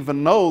that we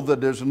even know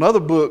that there's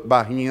another book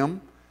by him,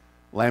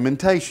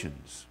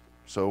 Lamentations,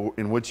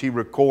 in which he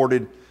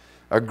recorded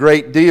a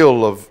great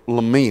deal of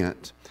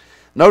lament.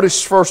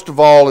 Notice first of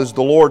all as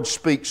the Lord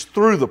speaks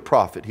through the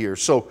prophet here.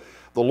 So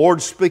the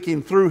Lord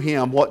speaking through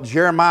him, what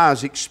Jeremiah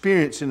is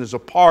experiencing is a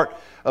part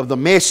of the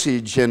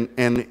message.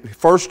 And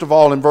first of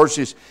all in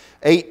verses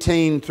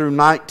 18 through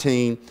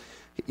 19,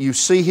 you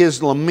see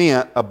his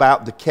lament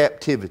about the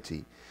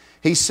captivity.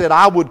 He said,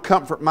 I would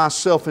comfort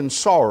myself in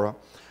sorrow.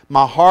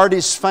 My heart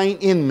is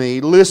faint in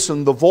me.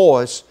 Listen, the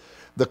voice,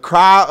 the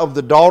cry of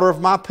the daughter of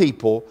my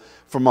people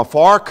from a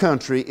far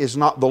country. Is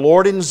not the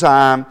Lord in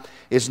Zion?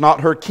 Is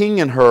not her king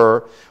in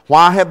her?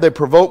 Why have they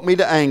provoked me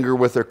to anger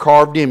with their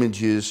carved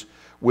images,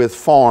 with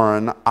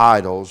foreign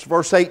idols?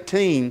 Verse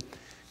 18,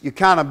 you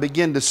kind of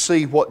begin to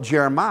see what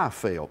Jeremiah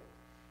felt.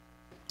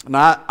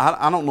 Now,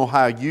 I don't know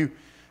how you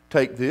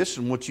take this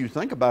and what you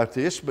think about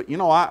this, but you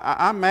know,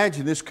 I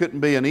imagine this couldn't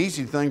be an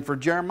easy thing for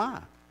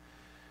Jeremiah.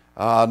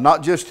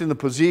 Not just in the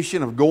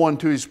position of going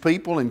to his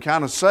people and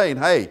kind of saying,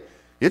 hey,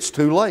 it's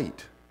too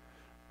late.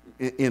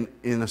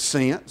 in a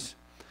sense.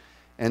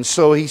 And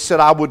so he said,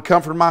 I would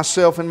comfort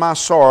myself in my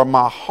sorrow.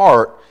 My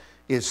heart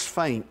is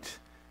faint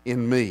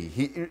in me.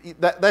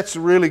 That's a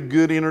really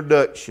good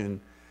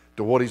introduction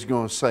to what he's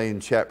going to say in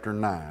chapter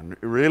 9.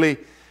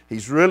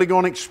 He's really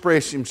going to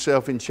express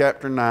himself in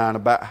chapter 9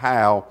 about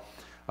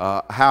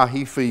how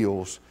he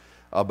feels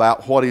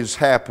about what is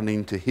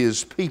happening to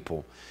his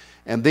people.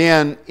 And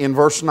then in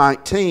verse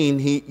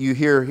 19, you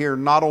hear here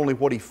not only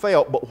what he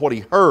felt, but what he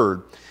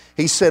heard.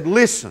 He said,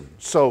 listen.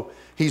 So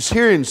he's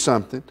hearing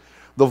something.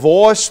 The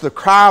voice, the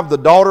cry of the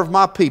daughter of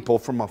my people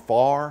from a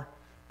far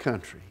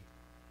country.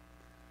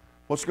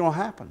 What's going to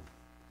happen?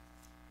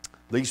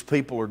 These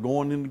people are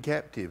going into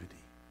captivity.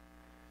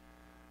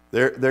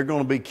 They're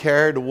going to be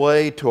carried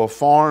away to a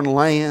foreign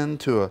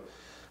land, to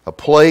a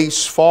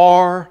place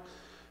far,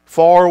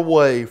 far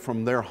away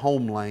from their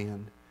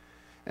homeland.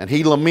 And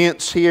he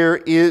laments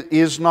here,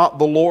 is not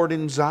the Lord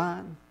in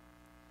Zion?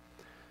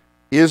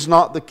 Is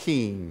not the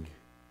King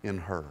in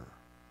her?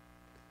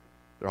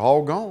 They're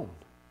all gone.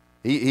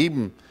 He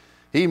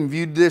even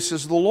viewed this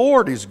as the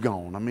Lord is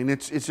gone. I mean,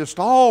 it's just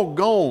all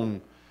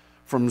gone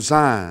from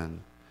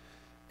Zion.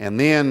 And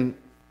then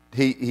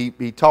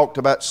he talked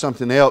about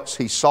something else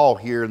he saw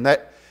here, and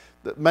that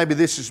maybe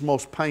this is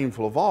most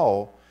painful of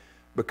all,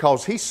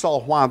 because he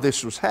saw why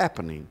this was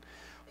happening.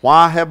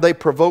 Why have they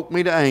provoked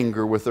me to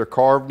anger with their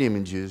carved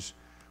images,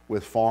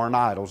 with foreign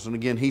idols? And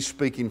again, he's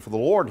speaking for the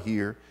Lord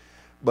here,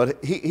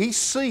 but he's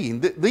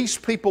seeing that these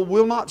people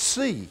will not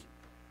see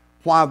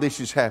why this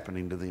is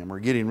happening to them, or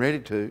getting ready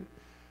to,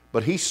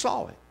 but he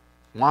saw it.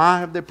 Why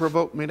have they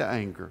provoked me to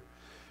anger?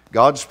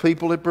 God's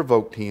people had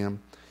provoked him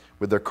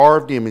with their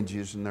carved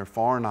images and their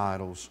foreign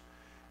idols,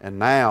 and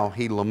now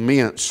he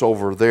laments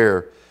over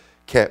their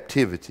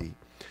captivity.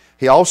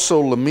 He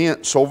also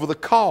laments over the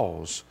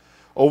cause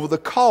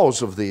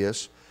of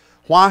this.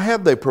 Why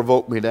have they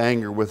provoked me to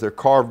anger with their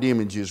carved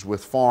images,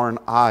 with foreign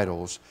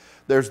idols?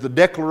 There's the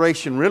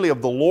declaration really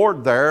of the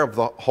Lord there, of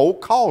the whole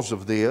cause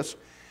of this.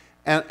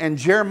 And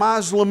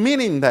Jeremiah's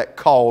lamenting that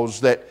cause,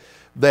 that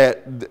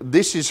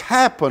this has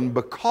happened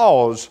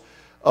because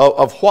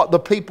of what the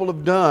people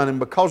have done, and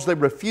because they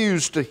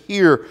refuse to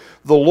hear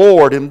the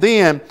Lord. And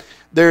then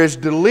there is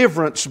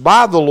deliverance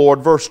by the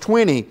Lord. Verse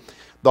 20,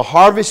 the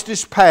harvest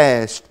is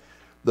past,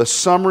 the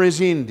summer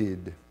is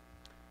ended,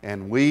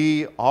 and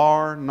we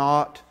are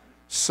not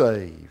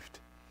saved.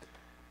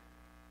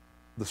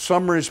 The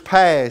summer is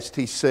past,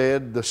 he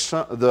said,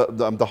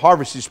 the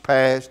harvest is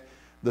past,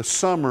 the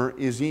summer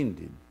is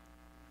ended.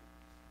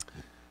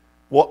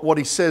 What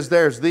he says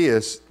there is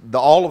this,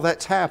 all of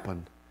that's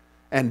happened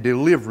and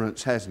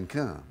deliverance hasn't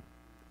come.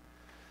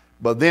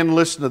 But then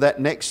listen to that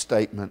next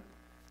statement,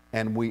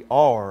 and we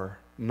are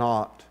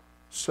not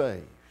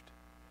saved.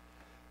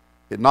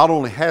 It not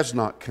only has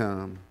not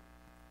come,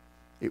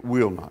 it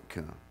will not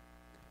come.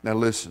 Now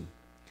listen,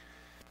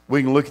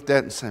 we can look at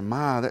that and say,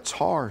 my, that's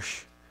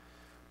harsh.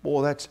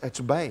 Boy, that's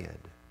bad.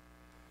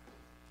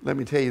 Let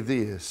me tell you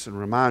this and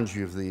remind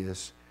you of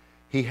this.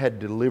 He had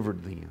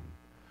delivered them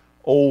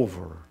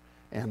over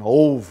and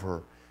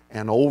over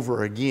and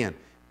over again.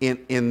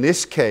 In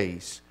this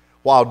case,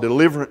 while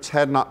deliverance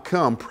had not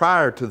come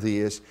prior to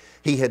this,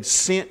 he had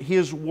sent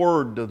his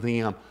word to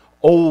them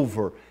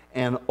over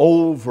and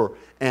over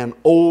and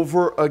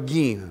over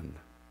again.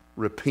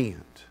 Repent.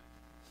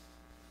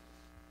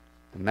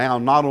 And now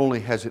not only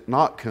has it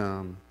not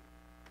come,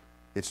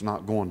 it's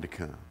not going to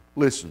come.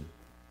 Listen,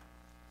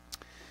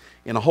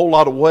 in a whole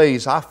lot of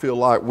ways, I feel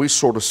like we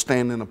sort of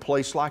stand in a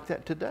place like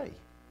that today.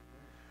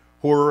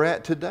 Where we're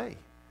at today.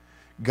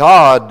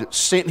 God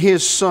sent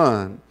His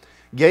Son,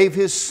 gave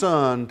His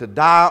Son to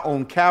die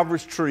on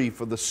Calvary's tree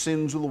for the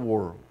sins of the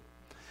world.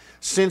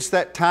 Since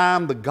that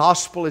time, the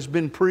gospel has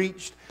been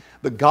preached,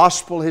 the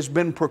gospel has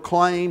been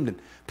proclaimed, and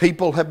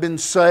people have been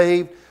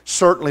saved.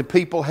 Certainly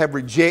people have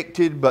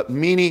rejected, but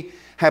many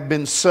have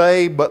been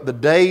saved. But the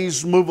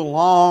days move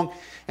along,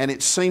 and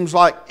it seems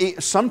like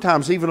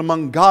sometimes even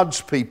among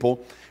God's people,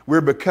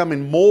 we're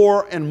becoming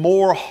more and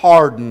more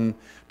hardened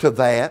to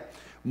that.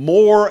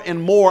 More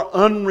and more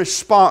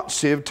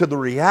unresponsive to the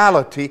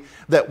reality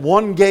that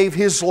one gave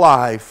His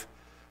life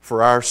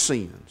for our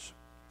sins.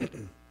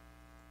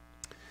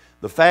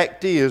 The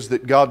fact is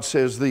that God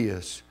says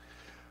this,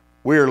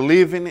 we are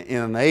living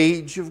in an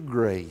age of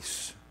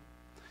grace,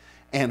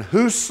 and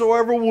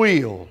whosoever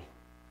will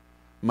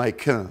may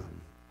come.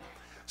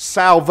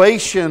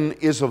 Salvation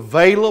is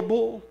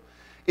available.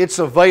 It's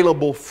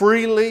available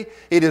freely.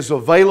 It is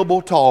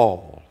available to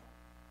all.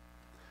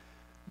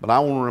 But I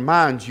want to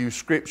remind you,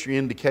 Scripture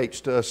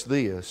indicates to us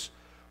this,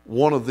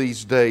 one of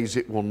these days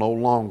it will no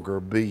longer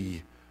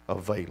be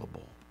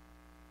available.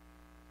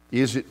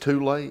 Is it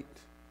too late?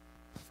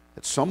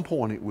 At some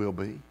point it will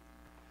be.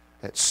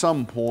 At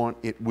some point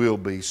it will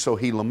be. So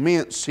he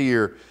laments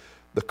here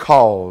the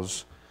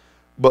cause,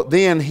 but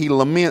then he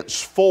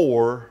laments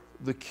for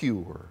the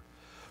cure.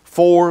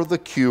 For the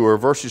cure,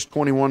 verses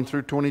 21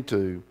 through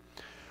 22.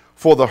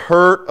 For the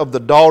hurt of the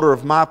daughter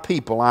of my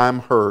people I am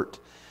hurt.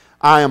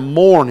 I am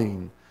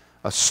mourning.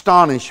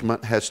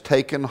 Astonishment has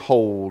taken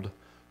hold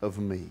of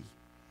me.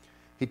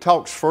 he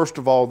talks first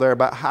of all there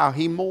about how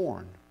he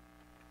mourned.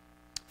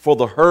 For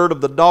the hurt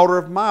of the daughter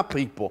of my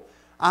people,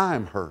 I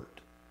am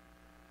hurt.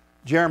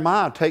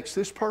 Jeremiah takes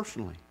this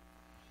personally.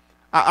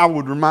 I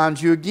would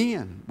remind you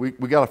again, we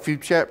got a few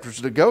chapters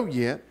to go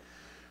yet,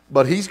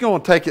 but he's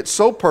going to take it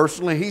so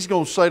personally, he's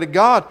going to say to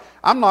God,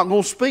 I'm not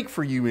going to speak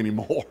for you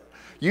anymore.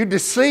 You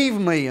deceive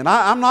me, and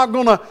I'm not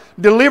going to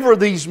deliver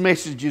these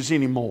messages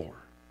anymore.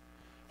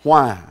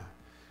 Why?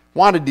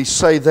 Why did he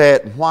say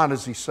that, and why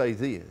does he say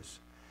this?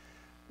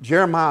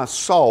 Jeremiah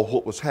saw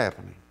what was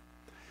happening.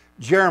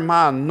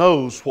 Jeremiah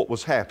knows what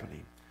was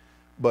happening,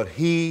 but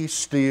he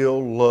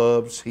still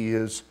loves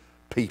his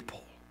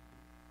people.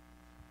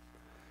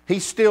 He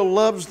still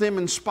loves them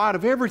in spite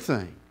of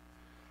everything.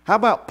 How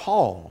about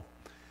Paul?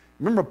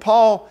 Remember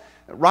Paul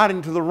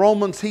writing to the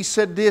Romans, he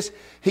said this,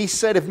 he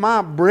said, if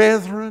my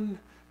brethren,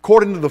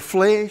 according to the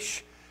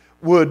flesh,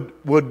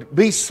 would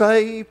be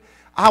saved,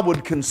 I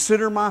would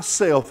consider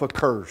myself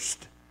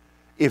accursed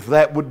if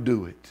that would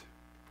do it.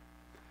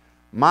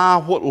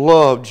 What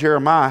love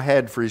Jeremiah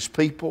had for his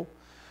people,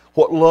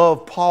 what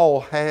love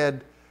Paul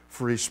had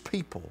for his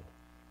people.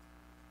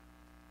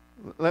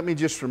 Let me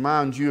just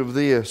remind you of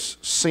this.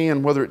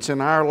 Sin, whether it's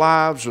in our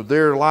lives or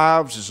their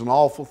lives, is an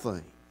awful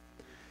thing.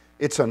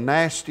 It's a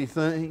nasty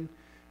thing.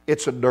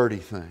 It's a dirty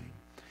thing.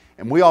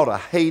 And we ought to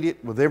hate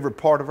it with every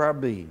part of our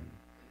being.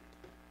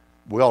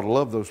 We ought to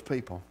love those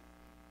people.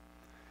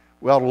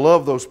 We ought to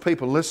love those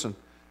people. Listen,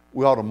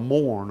 we ought to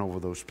mourn over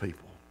those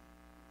people.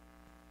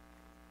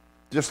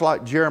 Just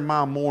like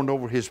Jeremiah mourned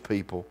over his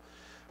people,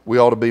 we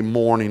ought to be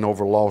mourning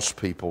over lost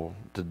people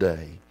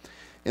today.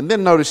 And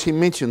then notice he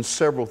mentions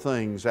several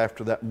things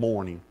after that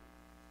mourning.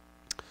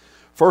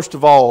 First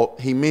of all,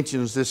 he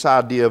mentions this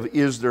idea of,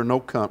 is there no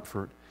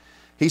comfort?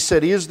 He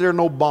said, is there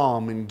no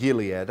balm in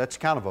Gilead? That's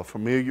kind of a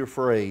familiar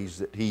phrase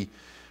that he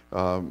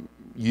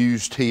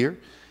used here.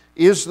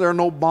 Is there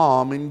no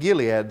balm in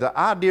Gilead? The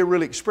idea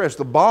really expressed,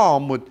 the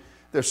balm would,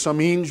 there's some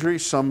injury,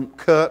 some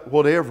cut,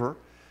 whatever.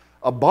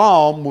 A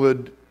balm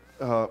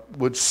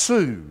would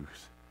soothe.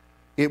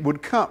 It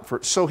would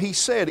comfort. So he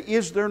said,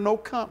 is there no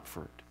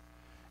comfort?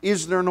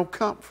 Is there no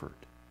comfort?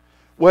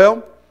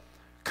 Well,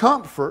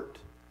 comfort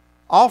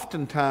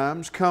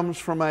oftentimes comes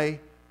from a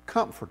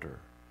comforter.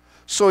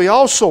 So he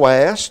also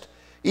asked,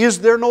 is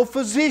there no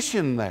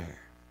physician there?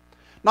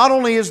 Not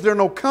only is there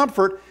no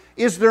comfort,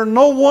 is there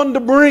no one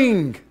to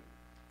bring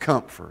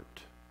comfort?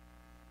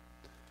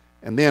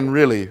 And then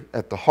really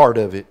at the heart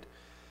of it,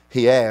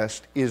 he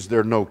asked, is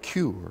there no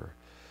cure?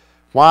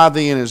 Why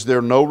then is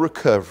there no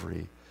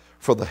recovery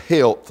for the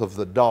health of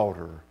the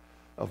daughter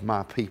of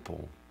my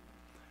people?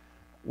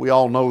 We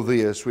all know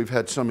this. We've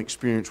had some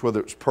experience,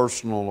 whether it's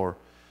personal or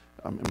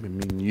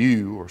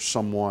you or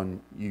someone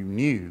you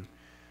knew.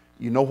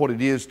 You know what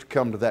it is to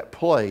come to that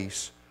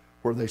place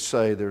where they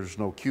say there's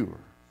no cure.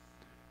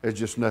 There's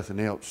just nothing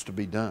else to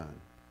be done.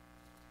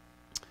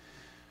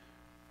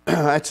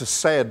 That's a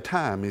sad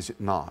time, is it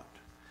not?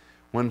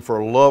 When for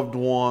a loved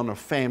one or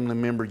family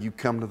member you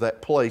come to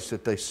that place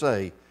that they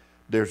say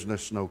there's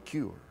just no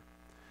cure.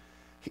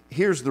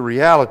 Here's the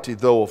reality,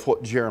 though, of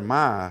what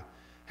Jeremiah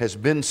has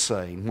been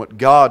saying, what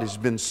God has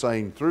been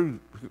saying through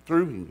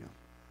him.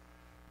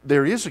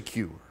 There is a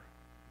cure.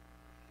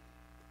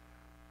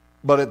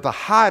 But at the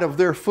height of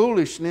their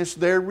foolishness,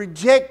 they're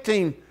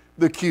rejecting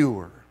the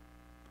cure.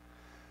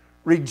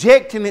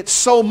 Rejecting it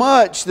so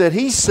much that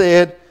he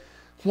said,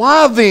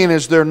 why then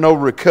is there no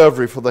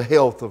recovery for the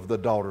health of the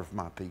daughter of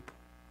my people?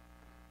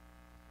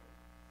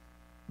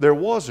 There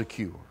was a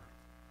cure.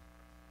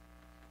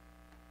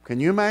 Can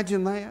you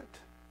imagine that?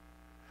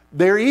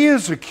 There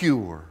is a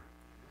cure.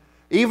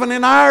 Even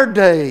in our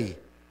day,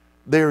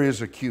 there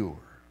is a cure.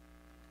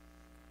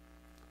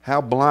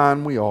 How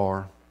blind we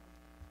are.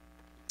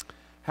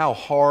 How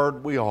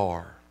hard we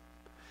are.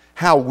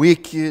 How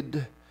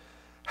wicked,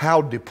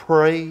 how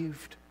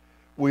depraved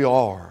we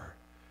are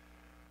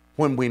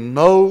when we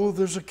know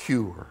there's a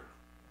cure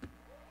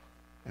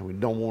and we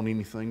don't want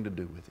anything to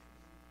do with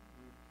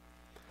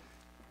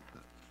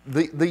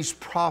it. These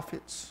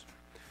prophets,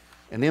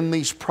 and in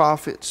these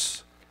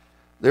prophets,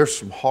 there's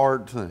some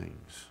hard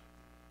things.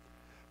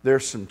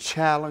 There's some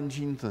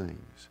challenging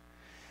things.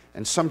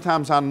 And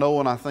sometimes I know,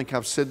 and I think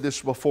I've said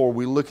this before,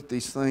 we look at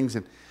these things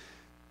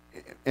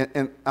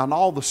and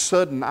all of a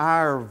sudden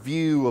our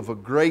view of a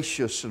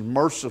gracious and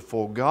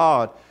merciful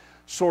God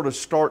sort of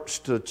starts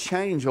to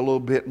change a little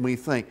bit, and we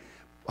think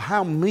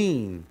how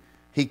mean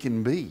He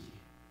can be.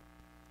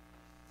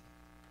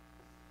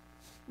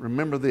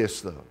 Remember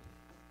this though,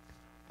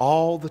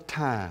 all the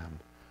time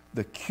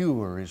the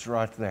cure is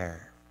right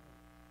there.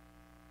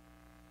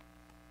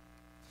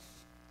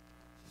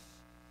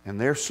 And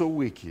they're so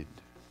wicked,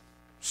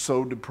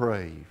 so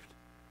depraved,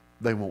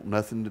 they want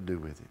nothing to do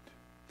with it.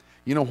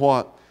 You know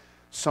what?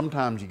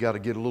 Sometimes you got to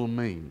get a little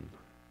mean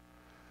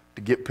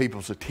to get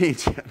people's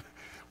attention.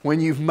 When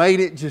you've made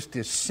it just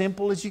as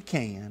simple as you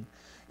can,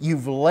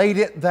 you've laid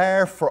it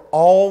there for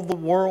all the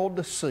world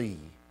to see,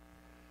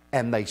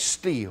 and they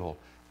still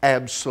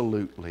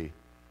absolutely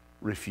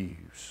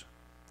refuse.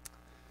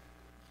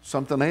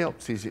 Something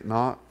else, is it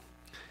not?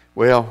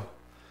 Well,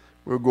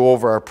 We'll go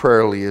over our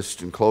prayer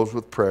list and close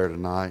with prayer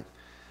tonight.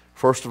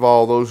 First of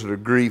all, those that are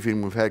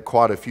grieving, we've had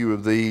quite a few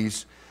of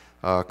these.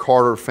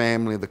 Carter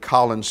family, the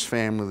Collins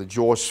family, the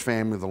Joyce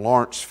family, the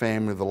Lawrence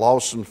family, the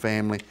Lawson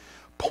family,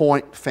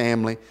 Point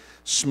family,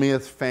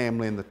 Smith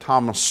family, and the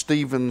Thomas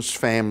Stevens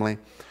family,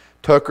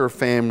 Tucker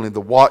family, the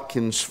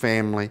Watkins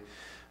family.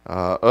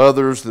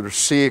 Others that are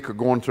sick or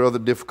going through other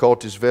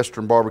difficulties, Vester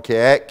and Barbara K.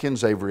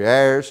 Atkins, Avery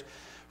Ayers,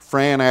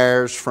 Fran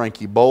Ayers,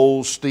 Frankie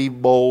Bowles,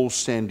 Steve Bowles,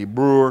 Sandy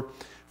Brewer,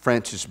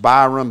 Francis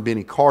Byram,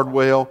 Benny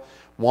Cardwell,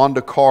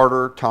 Wanda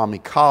Carter, Tommy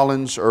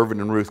Collins,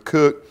 Irvin and Ruth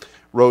Cook,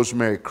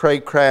 Rosemary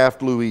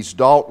Craycraft, Louise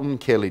Dalton,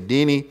 Kelly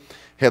Denny,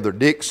 Heather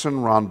Dixon,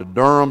 Rhonda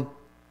Durham,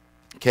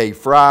 Kay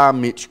Fry,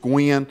 Mitch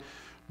Gwynn,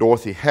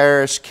 Dorothy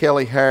Harris,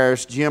 Kelly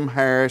Harris, Jim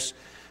Harris,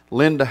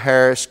 Linda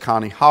Harris,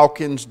 Connie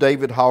Hawkins,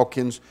 David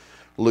Hawkins,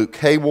 Luke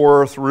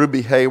Hayworth,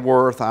 Ruby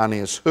Hayworth,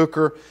 Inez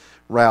Hooker,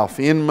 Ralph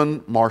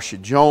Inman, Marcia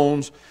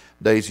Jones,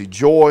 Daisy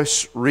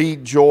Joyce,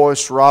 Reed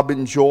Joyce,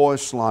 Robin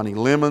Joyce, Lonnie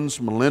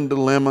Lemons, Melinda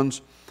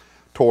Lemons,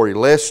 Tori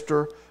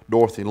Lester,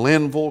 Dorothy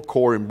Linville,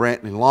 Corey and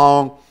Brantley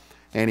Long,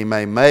 Annie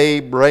Mae May,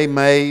 Bray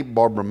May,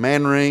 Barbara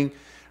Manring,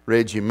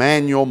 Reggie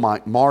Manuel,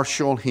 Mike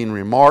Marshall,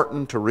 Henry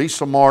Martin,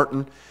 Teresa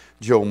Martin,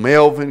 Joe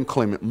Melvin,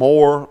 Clement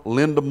Moore,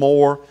 Linda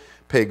Moore,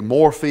 Peg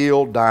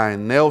Moorfield,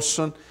 Diane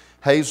Nelson,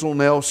 Hazel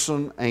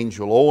Nelson,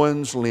 Angel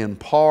Owens, Lynn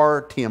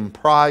Parr, Tim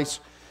Price,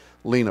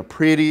 Lena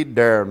Pretty,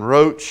 Darren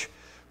Roach,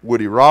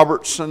 Woody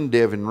Robertson,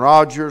 Devin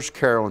Rogers,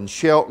 Carolyn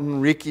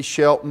Shelton, Ricky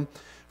Shelton,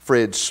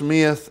 Fred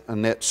Smith,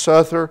 Annette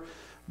Suther,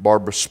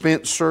 Barbara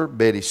Spencer,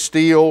 Betty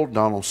Steele,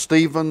 Donald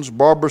Stevens,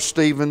 Barbara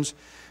Stevens,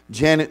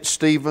 Janet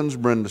Stevens,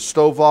 Brenda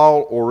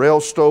Stovall, Orel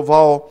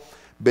Stovall,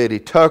 Betty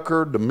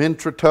Tucker,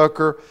 Demetra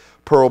Tucker,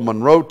 Pearl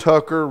Monroe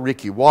Tucker,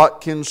 Ricky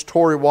Watkins,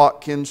 Tori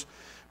Watkins,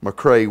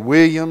 McCrae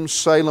Williams,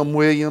 Salem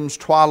Williams,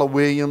 Twyla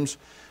Williams,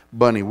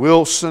 Bunny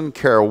Wilson,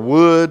 Carol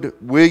Wood,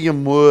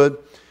 William Wood,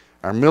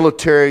 our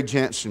military,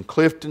 Jansen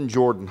Clifton,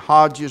 Jordan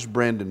Hodges,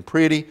 Brandon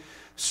Pretty,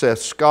 Seth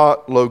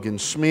Scott, Logan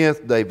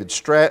Smith, David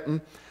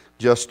Stratton,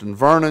 Justin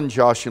Vernon,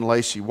 Josh and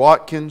Lacey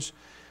Watkins.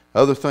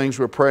 Other things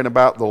we're praying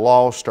about, the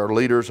lost, our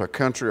leaders, our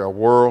country, our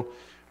world,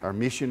 our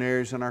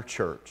missionaries, and our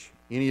church.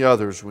 Any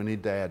others we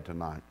need to add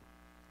tonight?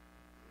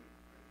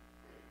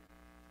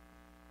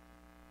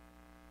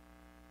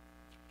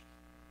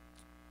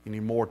 Any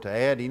more to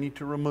add, any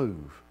to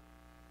remove?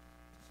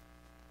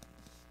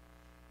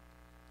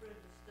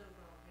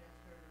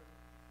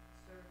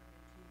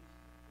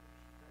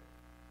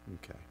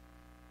 Okay.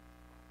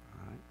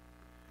 All right.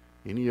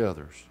 Any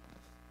others?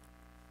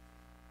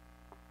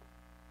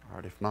 All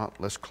right, if not,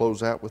 let's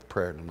close out with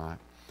prayer tonight.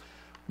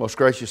 Most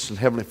gracious and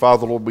Heavenly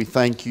Father, Lord, we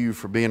thank you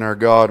for being our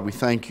God. We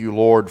thank you,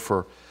 Lord,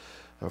 for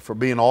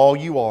being all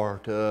you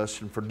are to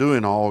us and for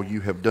doing all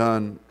you have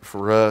done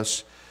for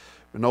us.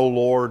 We know,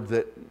 Lord,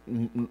 that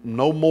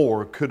no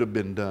more could have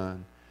been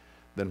done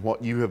than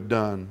what you have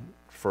done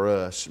for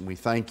us. And we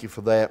thank you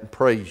for that and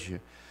praise you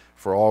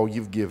for all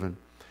you've given.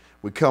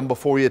 We come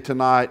before you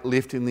tonight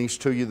lifting these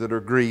to you that are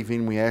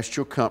grieving. We ask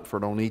your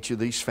comfort on each of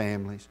these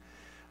families.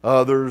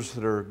 Others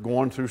that are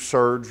going through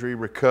surgery,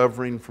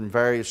 recovering from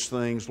various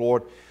things,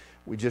 Lord,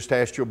 we just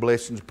ask your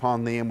blessings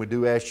upon them. We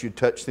do ask you to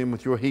touch them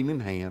with your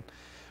healing hand.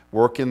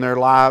 Work in their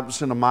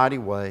lives in a mighty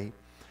way.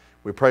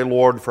 We pray,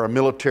 Lord, for our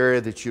military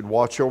that you'd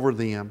watch over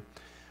them.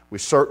 We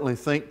certainly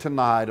think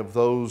tonight of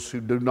those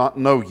who do not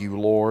know you,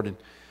 Lord. And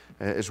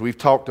as we've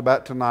talked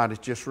about tonight, it's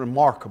just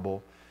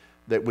remarkable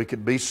that we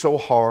could be so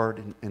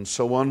hard and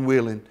so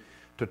unwilling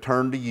to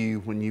turn to you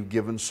when you've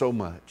given so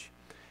much.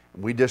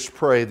 And we just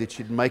pray that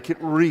you'd make it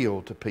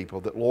real to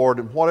people, that, Lord,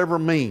 in whatever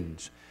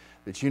means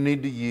that you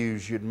need to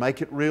use, you'd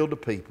make it real to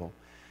people,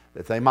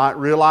 that they might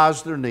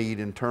realize their need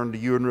and turn to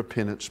you in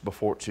repentance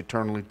before it's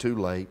eternally too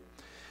late.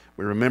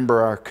 We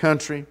remember our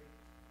country,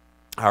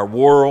 our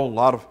world, a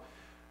lot of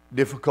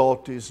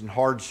difficulties and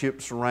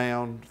hardships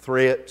around,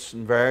 threats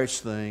and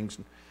various things.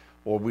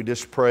 Lord, we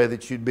just pray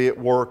that you'd be at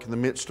work in the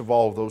midst of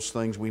all of those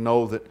things. We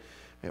know that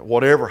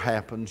whatever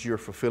happens, you're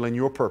fulfilling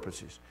your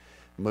purposes,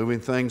 moving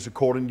things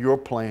according to your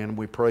plan.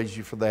 We praise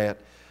you for that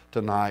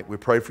tonight. We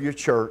pray for your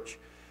church,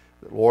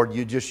 that, Lord,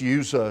 you just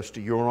use us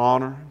to your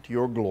honor, to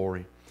your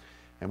glory.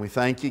 And we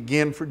thank you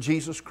again for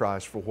Jesus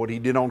Christ, for what he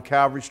did on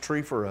Calvary's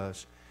tree for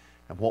us,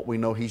 and what we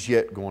know he's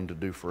yet going to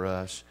do for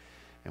us.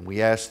 And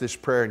we ask this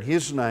prayer in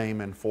his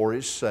name and for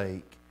his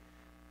sake.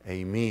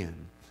 Amen.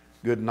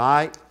 Good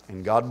night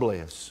and God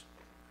bless.